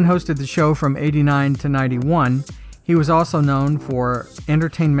 Goen hosted the show from 89 to 91. He was also known for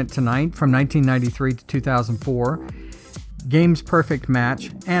Entertainment Tonight from 1993 to 2004, Game's Perfect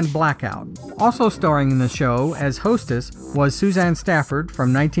Match, and Blackout. Also starring in the show as hostess was Suzanne Stafford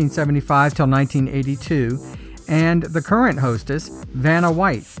from 1975 till 1982, and the current hostess, Vanna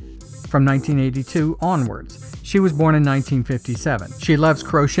White, from 1982 onwards. She was born in 1957. She loves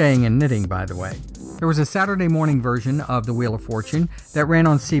crocheting and knitting, by the way. There was a Saturday morning version of The Wheel of Fortune that ran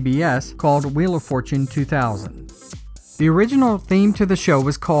on CBS called Wheel of Fortune 2000. The original theme to the show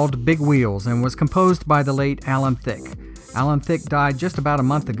was called Big Wheels and was composed by the late Alan Thicke. Alan Thicke died just about a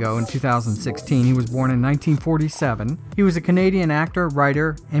month ago in 2016. He was born in 1947. He was a Canadian actor,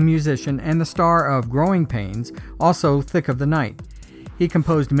 writer, and musician, and the star of Growing Pains, also Thick of the Night. He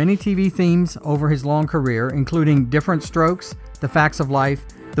composed many TV themes over his long career, including Different Strokes, The Facts of Life,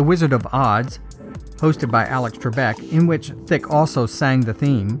 The Wizard of Oz, hosted by Alex Trebek, in which Thicke also sang the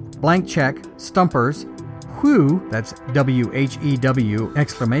theme, Blank Check, Stumpers, Whew, that's W-H-E-W,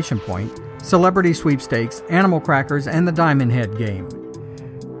 exclamation point, Celebrity Sweepstakes, Animal Crackers, and The Diamond Head Game.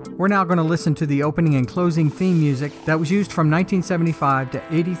 We're now going to listen to the opening and closing theme music that was used from 1975 to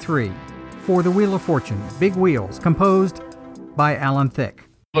 83 for The Wheel of Fortune, Big Wheels, composed by Alan Thicke.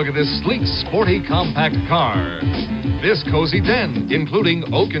 Look at this sleek, sporty, compact car. This cozy den, including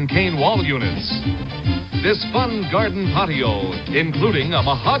oak and cane wall units. This fun garden patio, including a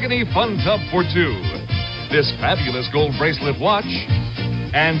mahogany fun tub for two. This fabulous gold bracelet watch.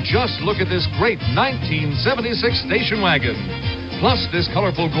 And just look at this great 1976 station wagon. Plus this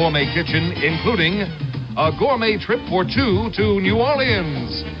colorful gourmet kitchen, including a gourmet trip for two to New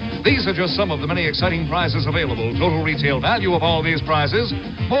Orleans. These are just some of the many exciting prizes available. Total retail value of all these prizes,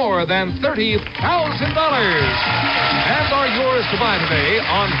 more than $30,000. And are yours to buy today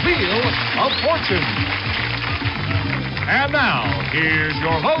on Wheel of Fortune. And now, here's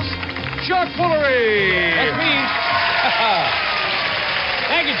your host, Chuck Woolery. That's me.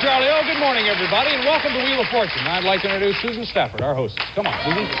 Thank you, Charlie. Oh, good morning, everybody, and welcome to Wheel of Fortune. I'd like to introduce Susan Stafford, our hostess. Come on,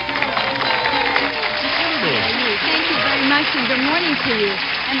 Susan. Thank you very much, and good morning to you.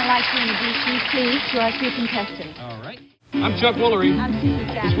 And I'd like to introduce you, please, to our three contestants. All right. I'm Chuck Woolery. I'm Susan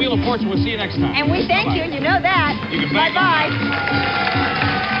Stafford. This Wheel of Fortune. We'll see you next time. And we thank you, you know that. Bye-bye.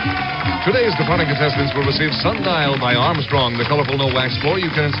 Today's departing contestants will receive Sundial by Armstrong, the colorful no-wax floor you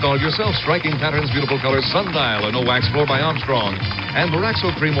can install yourself. Striking patterns, beautiful colors. Sundial, a no-wax floor by Armstrong. And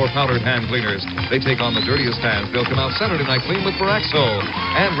Baraxo Cream or powdered hand cleaners. They take on the dirtiest hands. They'll come out Saturday night clean with Baraxo.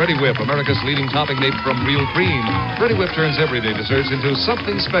 And Ready Whip, America's leading topping made from real cream. Ready Whip turns everyday desserts into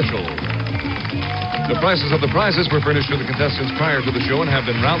something special. The prices of the prizes were furnished to the contestants prior to the show and have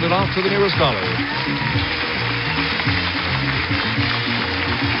been rounded off to the nearest dollar.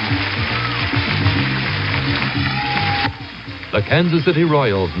 The Kansas City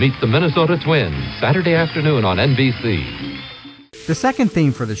Royals meet the Minnesota Twins Saturday afternoon on NBC. The second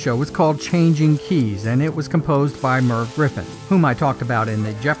theme for the show was called Changing Keys, and it was composed by Merv Griffin, whom I talked about in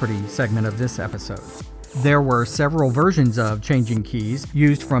the Jeopardy segment of this episode. There were several versions of Changing Keys,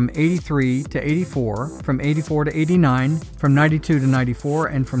 used from 83 to 84, from 84 to 89, from 92 to 94,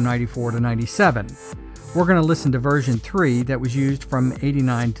 and from 94 to 97. We're going to listen to version 3 that was used from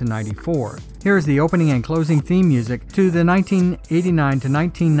 89 to 94. Here is the opening and closing theme music to the 1989 to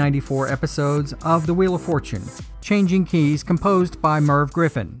 1994 episodes of The Wheel of Fortune. Changing Keys, composed by Merv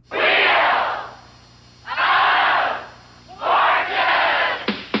Griffin.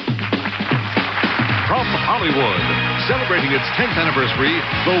 From Hollywood, celebrating its 10th anniversary,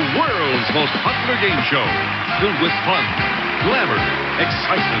 the world's most popular game show, filled with fun, glamour,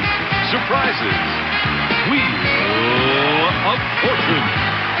 excitement, surprises. Wheel of Fortune.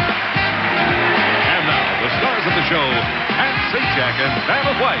 And now, the stars of the show, Pat Sajak and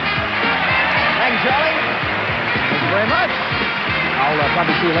Vanna White. Thank you, Charlie. Thank you very much. I'll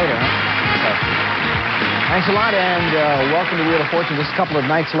probably see you later, huh? Thanks a lot, and welcome to Wheel of Fortune. Just a couple of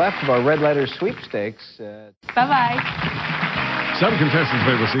nights left of our Red Letter sweepstakes. Bye-bye. Some contestants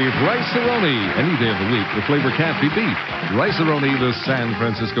may receive Rice-A-Roni any day of the week. The flavor can't be beat. Rice-A-Roni, the San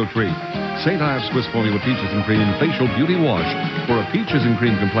Francisco treat. St. Ives Swiss Formula Peaches and Cream Facial Beauty Wash. For a peaches and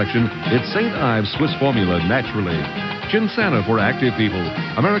cream complexion, it's St. Ives Swiss Formula Naturally. Ginsana for active people.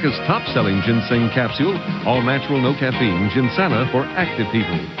 America's top-selling ginseng capsule. All natural, no caffeine. Ginsana for active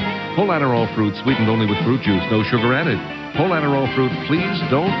people. Polanerol fruit sweetened only with fruit juice, no sugar added. Polanerol fruit, please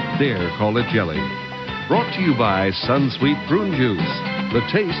don't dare call it jelly. Brought to you by Sunsweet Prune Juice. The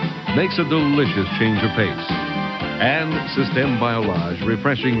taste makes a delicious change of pace. And Système Biolage,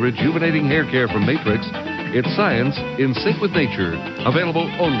 refreshing, rejuvenating hair care from Matrix. It's science in sync with nature. Available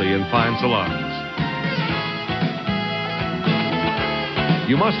only in fine salons.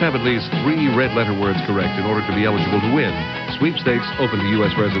 You must have at least 3 red-letter words correct in order to be eligible to win. Sweepstakes open to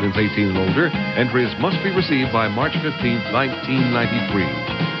U.S. residents 18 and older. Entries must be received by March 15,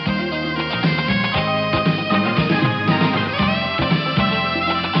 1993.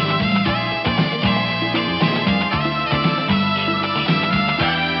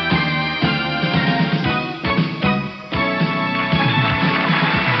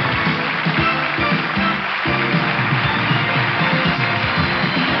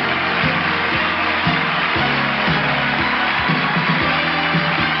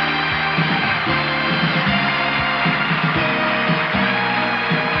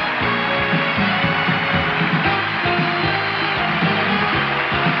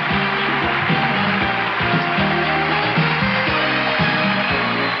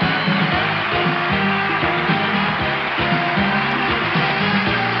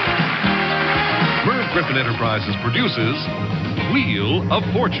 Enterprises produces Wheel of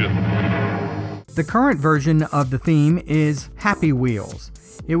Fortune. The current version of the theme is Happy Wheels.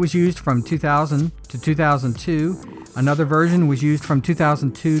 It was used from 2000 to 2002. Another version was used from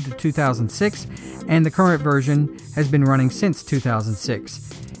 2002 to 2006, and the current version has been running since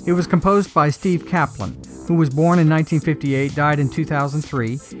 2006. It was composed by Steve Kaplan, who was born in 1958, died in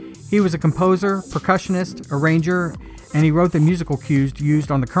 2003. He was a composer, percussionist, arranger, and he wrote the musical cues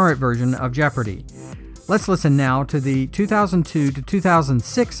used on the current version of Jeopardy! Let's listen now to the 2002 to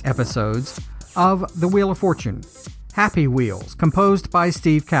 2006 episodes of The Wheel of Fortune. Happy Wheels, composed by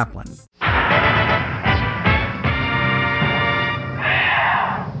Steve Kaplan.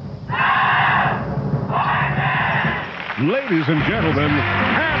 ladies and gentlemen,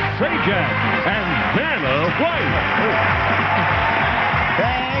 Pat Sajak and Vanna White.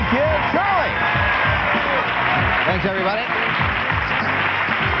 Thank you, Charlie. Thanks, everybody.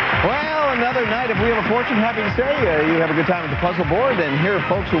 Well, another night of Wheel of Fortune. Happy to say you have a good time at the puzzle board. And here are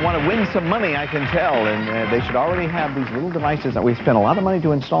folks who want to win some money, I can tell. And they should already have these little devices. We spent a lot of money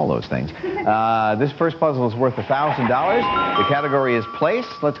to install those things. This first puzzle is worth $1,000. The category is place.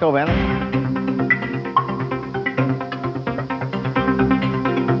 Let's go, Vanna.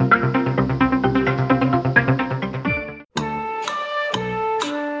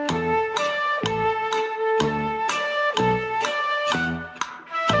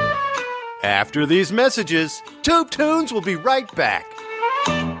 After these messages, Tube Tunes will be right back.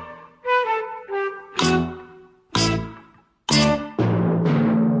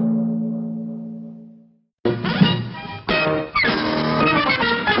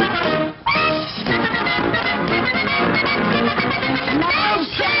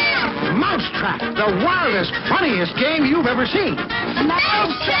 Mousetrap, the wildest, funniest game you've ever seen.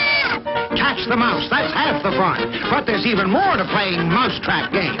 Mousetrap! Catch the mouse, that's half the fun. But there's even more to playing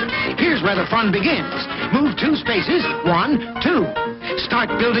Mousetrap game. Here's where the fun begins. Move 2 spaces, 1, 2. Start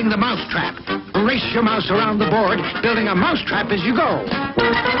building the mousetrap. Race your mouse around the board, building a mousetrap as you go.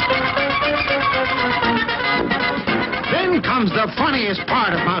 Then comes the funniest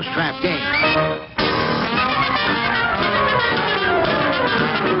part of Mousetrap game.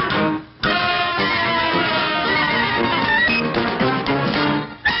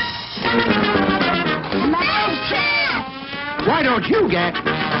 Why don't you get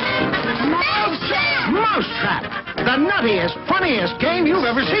Mousetrap? Mousetrap, the nuttiest, funniest game you've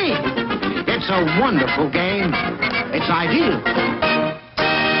ever seen. It's a wonderful game. It's ideal.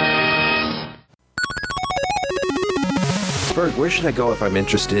 Bert, where should I go if I'm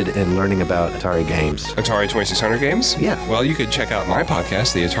interested in learning about Atari games? Atari 2600 games? Yeah. Well, you could check out my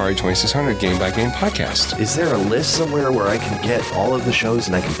podcast, the Atari 2600 Game by Game Podcast. Is there a list somewhere where I can get all of the shows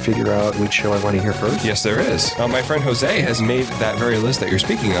and I can figure out which show I want to hear first? Yes, there is. My friend Jose has made that very list that you're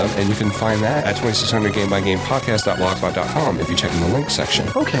speaking of, and you can find that at 2600 Game by Game Podcast.blogspot.com if you check in the links section.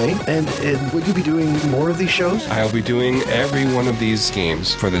 Okay, and will you be doing more of these shows? I'll be doing every one of these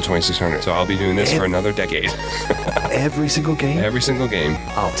games for the 2600, so I'll be doing this for another decade. Every single game? Every single game.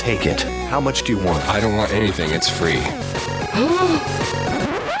 I'll take it. How much do you want? I don't want anything. It's free.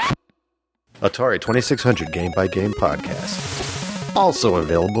 Atari 2600 Game by Game Podcast. Also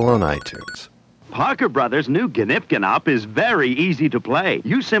available on iTunes. Parker Brothers' new Gnip Gnop is very easy to play.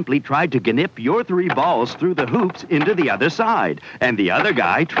 You simply try to gnip your 3 balls through the hoops into the other side, and the other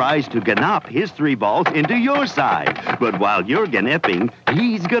guy tries to gnop his 3 balls into your side. But while you're gnipping,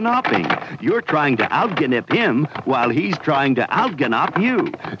 he's gnopping. You're trying to out-gnip him while he's trying to out-gnop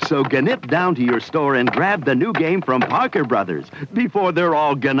you. So gnip down to your store and grab the new game from Parker Brothers before they're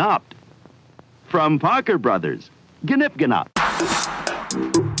all gnopped. From Parker Brothers, Gnip Gnop.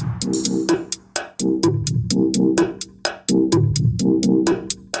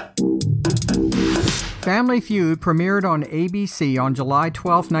 Family Feud premiered on ABC on July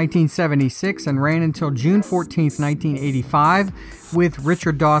 12, 1976 and ran until June 14, 1985, with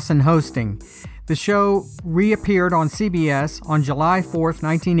Richard Dawson hosting. The show reappeared on CBS on July 4,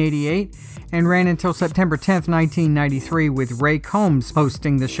 1988 and ran until September 10, 1993, with Ray Combs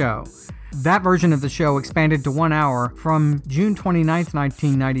hosting the show. That version of the show expanded to 1 hour from June 29,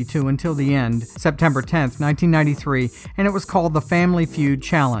 1992 until the end, September 10, 1993, and it was called the Family Feud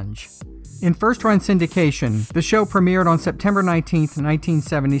Challenge. In first-run syndication, the show premiered on September 19,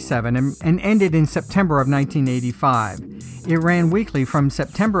 1977 and ended in September of 1985. It ran weekly from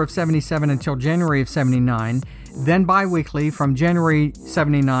September of 77 until January of 79, then bi-weekly from January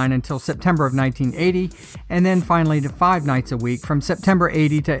 79 until September of 1980, and then finally to 5 nights a week from September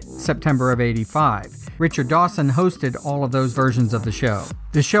 80 to September of 85. Richard Dawson hosted all of those versions of the show.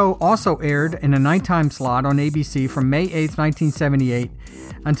 The show also aired in a nighttime slot on ABC from May 8, 1978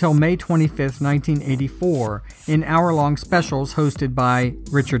 until May 25, 1984, in hour-long specials hosted by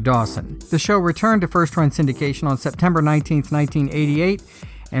Richard Dawson. The show returned to first-run syndication on September 19, 1988,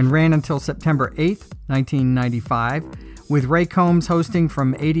 and ran until September 8, 1995, with Ray Combs hosting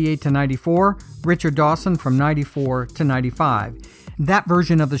from 88 to 94, Richard Dawson from 94 to 95. That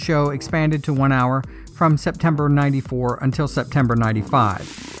version of the show expanded to 1 hour from September 94 until September 95.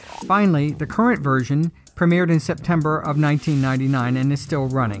 Finally, the current version premiered in September of 1999 and is still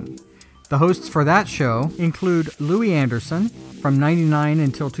running. The hosts for that show include Louis Anderson from 99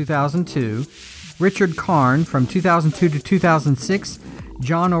 until 2002, Richard Karn from 2002 to 2006,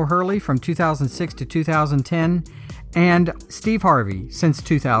 John O'Hurley from 2006 to 2010, and Steve Harvey since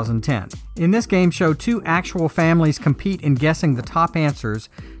 2010. In this game show, 2 actual families compete in guessing the top answers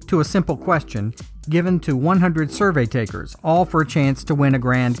to a simple question given to 100 survey takers, all for a chance to win a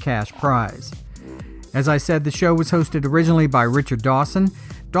grand cash prize. As I said, the show was hosted originally by Richard Dawson.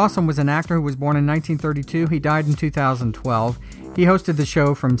 Dawson was an actor who was born in 1932. He died in 2012. He hosted the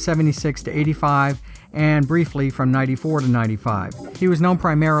show from 76 to 85 and briefly from 94 to 95. He was known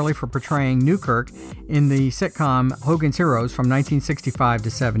primarily for portraying Newkirk in the sitcom Hogan's Heroes from 1965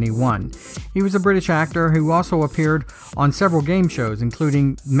 to 71. He was a British actor who also appeared on several game shows,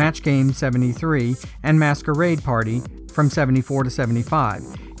 including Match Game 73 and Masquerade Party from 74 to 75.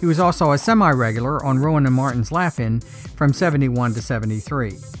 He was also a semi-regular on Rowan and Martin's Laugh-In from 71 to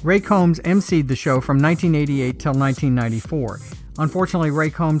 73. Ray Combs emceed the show from 1988 till 1994. Unfortunately, Ray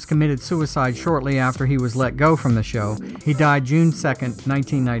Combs committed suicide shortly after he was let go from the show. He died June 2,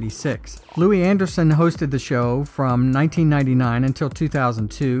 1996. Louis Anderson hosted the show from 1999 until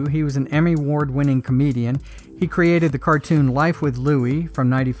 2002. He was an Emmy Award-winning comedian. He created the cartoon Life with Louie from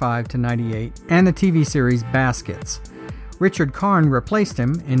 95 to 98 and the TV series Baskets. Richard Karn replaced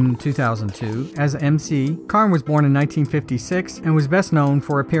him in 2002 as MC. Karn was born in 1956 and was best known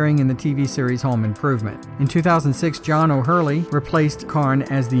for appearing in the TV series Home Improvement. In 2006, John O'Hurley replaced Karn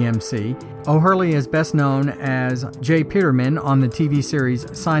as the MC. O'Hurley is best known as Jay Peterman on the TV series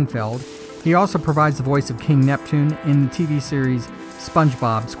Seinfeld. He also provides the voice of King Neptune in the TV series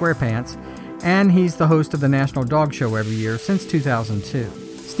SpongeBob SquarePants, and he's the host of the National Dog Show every year since 2002.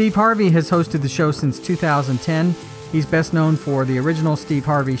 Steve Harvey has hosted the show since 2010. He's best known for the original Steve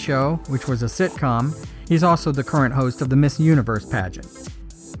Harvey Show, which was a sitcom. He's also the current host of the Miss Universe pageant.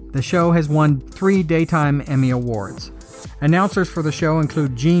 The show has won 3 Daytime Emmy Awards. Announcers for the show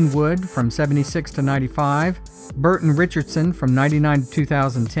include Gene Wood from 76 to 95, Burton Richardson from 99 to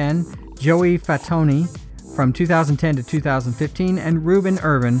 2010, Joey Fatoni from 2010 to 2015, and Reuben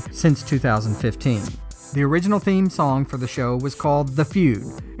Irvin since 2015. The original theme song for the show was called The Feud,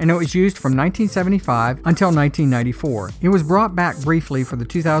 and it was used from 1975 until 1994. It was brought back briefly for the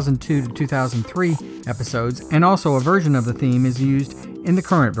 2002 to 2003 episodes, and also a version of the theme is used in the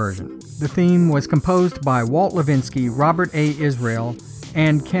current version. The theme was composed by Walt Levinsky, Robert A. Israel,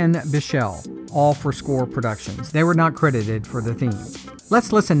 and Ken Bichelle, all for Score Productions. They were not credited for the theme.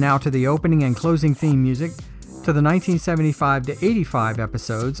 Let's listen now to the opening and closing theme music to the 1975 to 85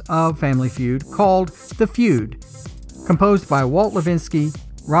 episodes of Family Feud called The Feud, composed by Walt Levinsky,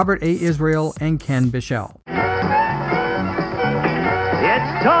 Robert A. Israel, and Ken Bichelle.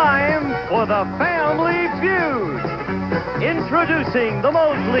 It's time for the Family Feud. Introducing the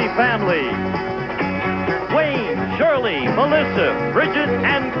Mosley family. Wayne, Shirley, Melissa, Bridget,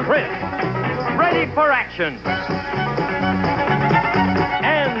 and Chris. Ready for action.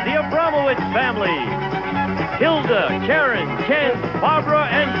 And the Abramowitz family. Hilda, Karen, Ken, Barbara,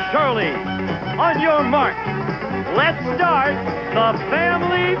 and Shirley. On your mark, let's start the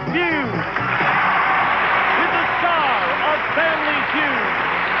Family Feud. With the star of Family Feud,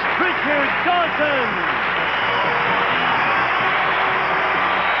 Richard Dawson.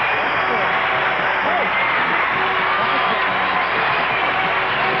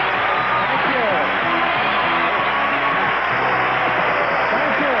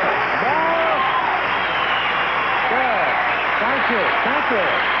 Thank you.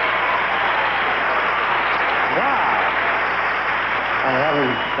 Wow. I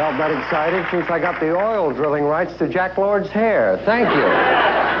haven't felt that excited since I got the oil drilling rights to Jack Lord's hair. Thank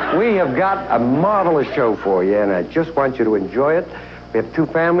you. We have got a marvelous show for you, and I just want you to enjoy it. We have 2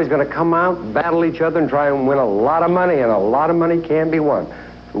 families going to come out, battle each other, and try and win a lot of money, and a lot of money can be won.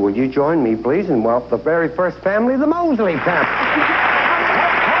 So will you join me, please, and welcome the very first family, the Mosley family.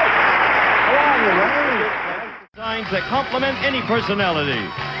 That complement any personality.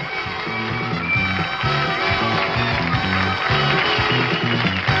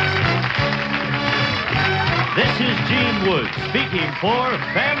 This is Gene Wood speaking for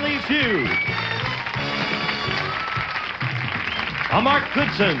Family Feud. A Mark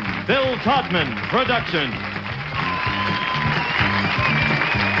Goodson, Bill Todman production.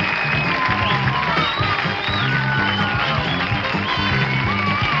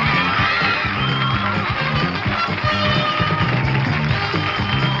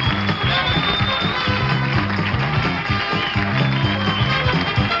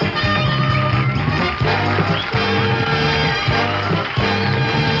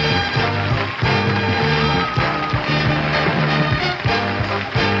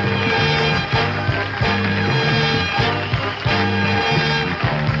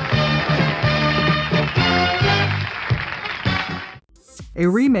 A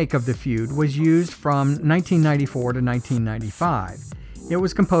remake of The Feud was used from 1994 to 1995. It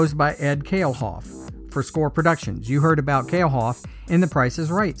was composed by Ed Kalehoff for Score Productions. You heard about Kalehoff in the Price is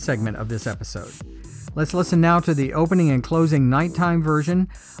Right segment of this episode. Let's listen now to the opening and closing nighttime version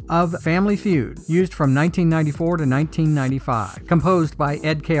of Family Feud, used from 1994 to 1995, composed by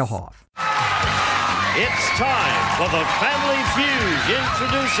Ed Kalehoff. It's time for the Family Feud,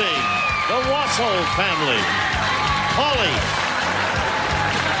 introducing the Wassel family. Polly,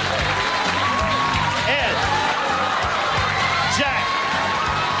 Ed, Jack,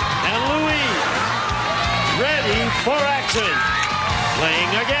 and Louise, ready for action. Playing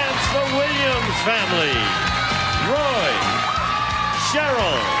against the Williams family, Roy,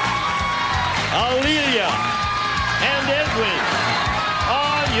 Cheryl, Alelia, and Edwin.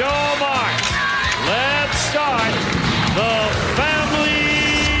 On your mark, let's start the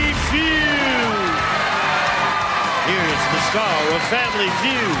Family Feud. Here's the star of Family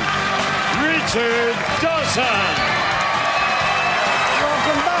Feud, Richard Dawson.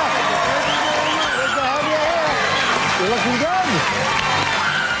 Welcome back. Good to have you here. You're looking good.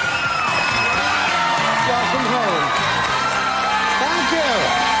 Welcome home. Thank you.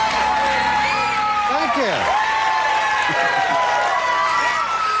 Thank you.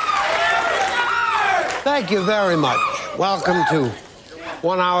 Thank you very much. Welcome to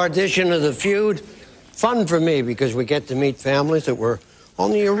 1 hour edition of The Feud. Fun for me because we get to meet families that were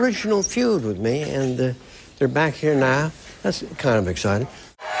on the original Feud with me, and they're back here now. That's kind of exciting.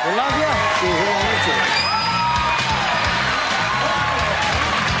 We love you. See you here on the Feud.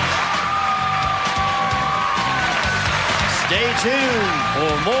 Stay tuned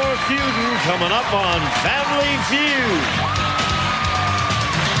for more feuding coming up on Family Feud.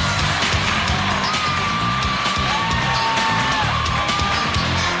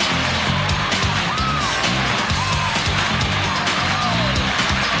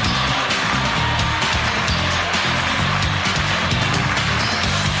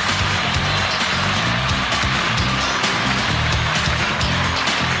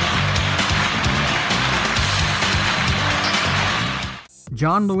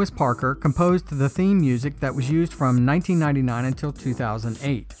 John Lewis Parker composed the theme music that was used from 1999 until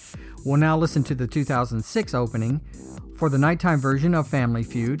 2008. We'll now listen to the 2006 opening for the nighttime version of Family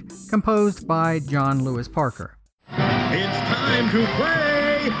Feud, composed by John Lewis Parker. It's time to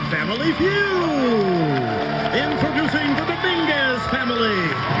play Family Feud! Introducing the Dominguez family,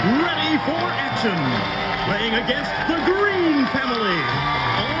 ready for action! Playing against the Green family,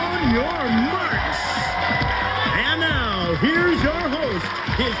 on your marks! And now, here's your host.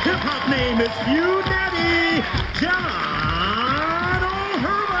 His hip-hop name is Feud Daddy, John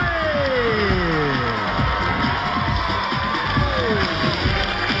O'Hurley!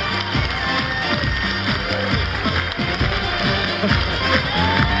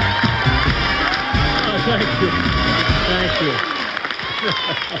 Thank you.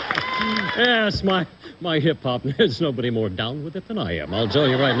 Yes, my hip-hop, there's nobody more down with it than I am. I'll tell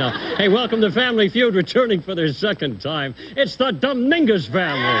you right now. Hey, welcome to Family Feud, returning for their second time. It's the Dominguez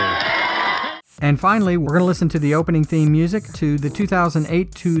family. And finally, we're going to listen to the opening theme music to the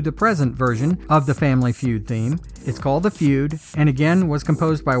 2008 to the present version of the Family Feud theme. It's called The Feud, and again was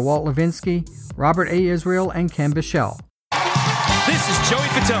composed by Walt Levinsky, Robert A. Israel, and Ken Bichelle. This is Joey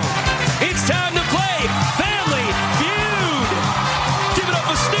Fatone. It's time to play Family Feud. Give it up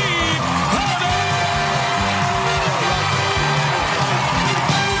for Steve Harvey.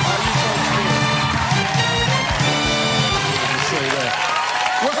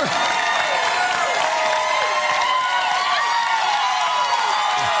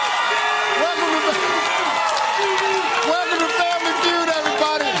 Welcome to Family Feud,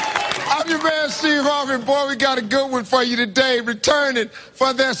 everybody. I'm your man, Steve Harvey. Boy, we got a good one for you today. Returning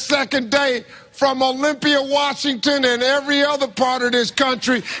for their second day from Olympia, Washington, and every other part of this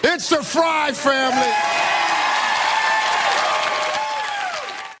country. It's the Fry family.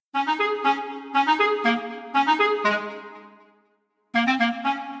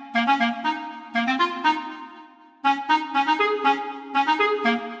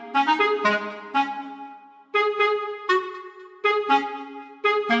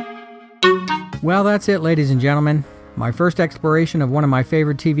 Well, that's it, ladies and gentlemen. My first exploration of one of my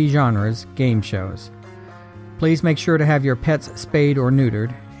favorite TV genres, game shows. Please make sure to have your pets spayed or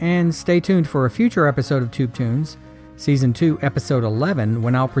neutered, and stay tuned for a future episode of Tube Tunes, Season 2, Episode 11,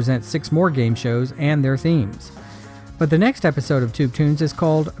 when I'll present 6 more game shows and their themes. But the next episode of Tube Tunes is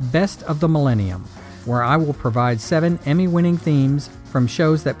called Best of the Millennium, where I will provide 7 Emmy-winning themes from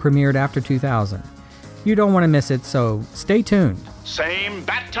shows that premiered after 2000. You don't want to miss it, so stay tuned. Same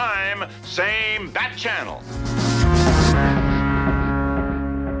bat time, same bat channel.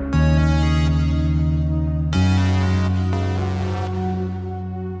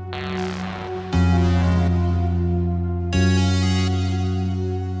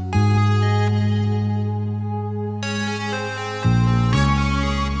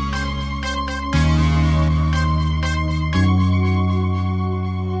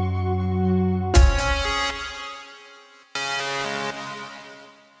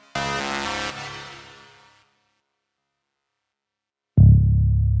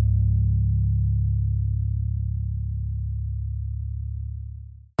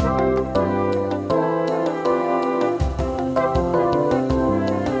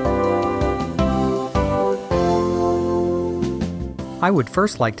 I would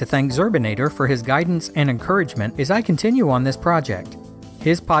first like to thank Zerbinator for his guidance and encouragement as I continue on this project.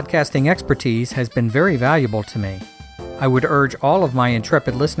 His podcasting expertise has been very valuable to me. I would urge all of my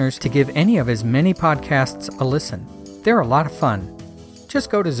intrepid listeners to give any of his many podcasts a listen. They're a lot of fun.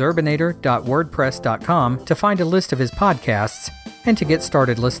 Just go to zerbinator.wordpress.com to find a list of his podcasts and to get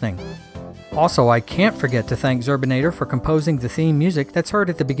started listening. Also, I can't forget to thank Zerbinator for composing the theme music that's heard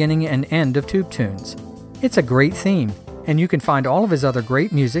at the beginning and end of Tube Tunes. It's a great theme, and you can find all of his other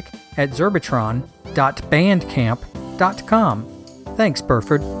great music at zerbitron.bandcamp.com. Thanks,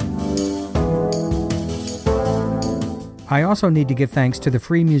 Burford. I also need to give thanks to the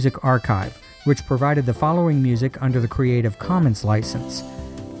Free Music Archive, which provided the following music under the Creative Commons license.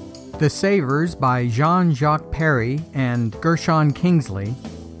 The Savers by Jean-Jacques Perry and Gershon Kingsley.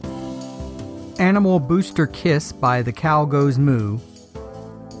 Animal Booster Kiss by The Cow Goes Moo.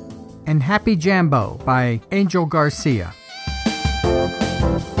 And Happy Jambo by Angel Garcia.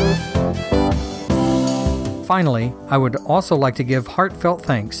 Finally, I would also like to give heartfelt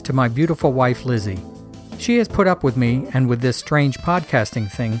thanks to my beautiful wife, Lizzie. She has put up with me and with this strange podcasting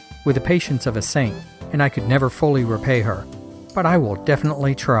thing with the patience of a saint, and I could never fully repay her. But I will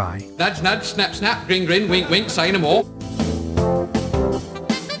definitely try. Nudge, nudge, snap, snap, grin, grin, wink, wink, say no more.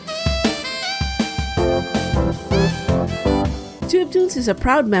 Tube Tunes is a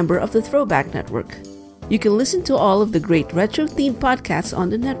proud member of the Throwback Network. You can listen to all of the great retro-themed podcasts on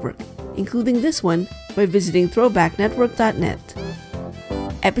the network, including this one, by visiting throwbacknetwork.net.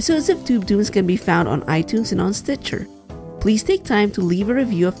 Episodes of Tube Tunes can be found on iTunes and on Stitcher. Please take time to leave a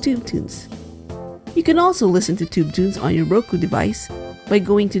review of Tube Tunes. You can also listen to Tube Tunes on your Roku device by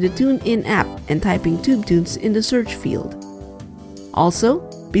going to the TuneIn app and typing Tube Tunes in the search field. Also,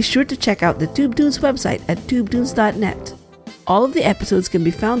 be sure to check out the Tube Tunes website at tubetunes.net. All of the episodes can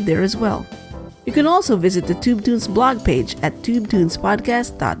be found there as well. You can also visit the Tube Tunes blog page at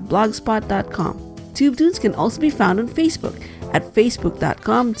tubetunespodcast.blogspot.com. Tube Tunes can also be found on Facebook at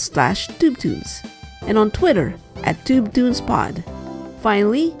facebook.com/tubetunes and on Twitter at tubetunespod.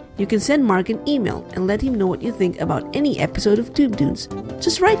 Finally, you can send Mark an email and let him know what you think about any episode of Tube Tunes.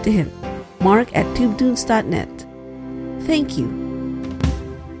 Just write to him, mark@tubetunes.net. Thank you.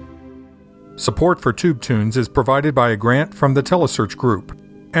 Support for Tube Tunes is provided by a grant from the Telesearch Group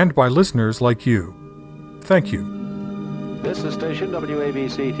and by listeners like you. Thank you. This is station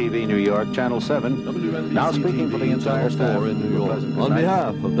WABC-TV New York, Channel 7. Now speaking for the entire staff in New York. On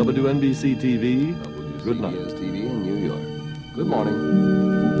behalf of WNBC-TV, good night. TV in New York. Good morning.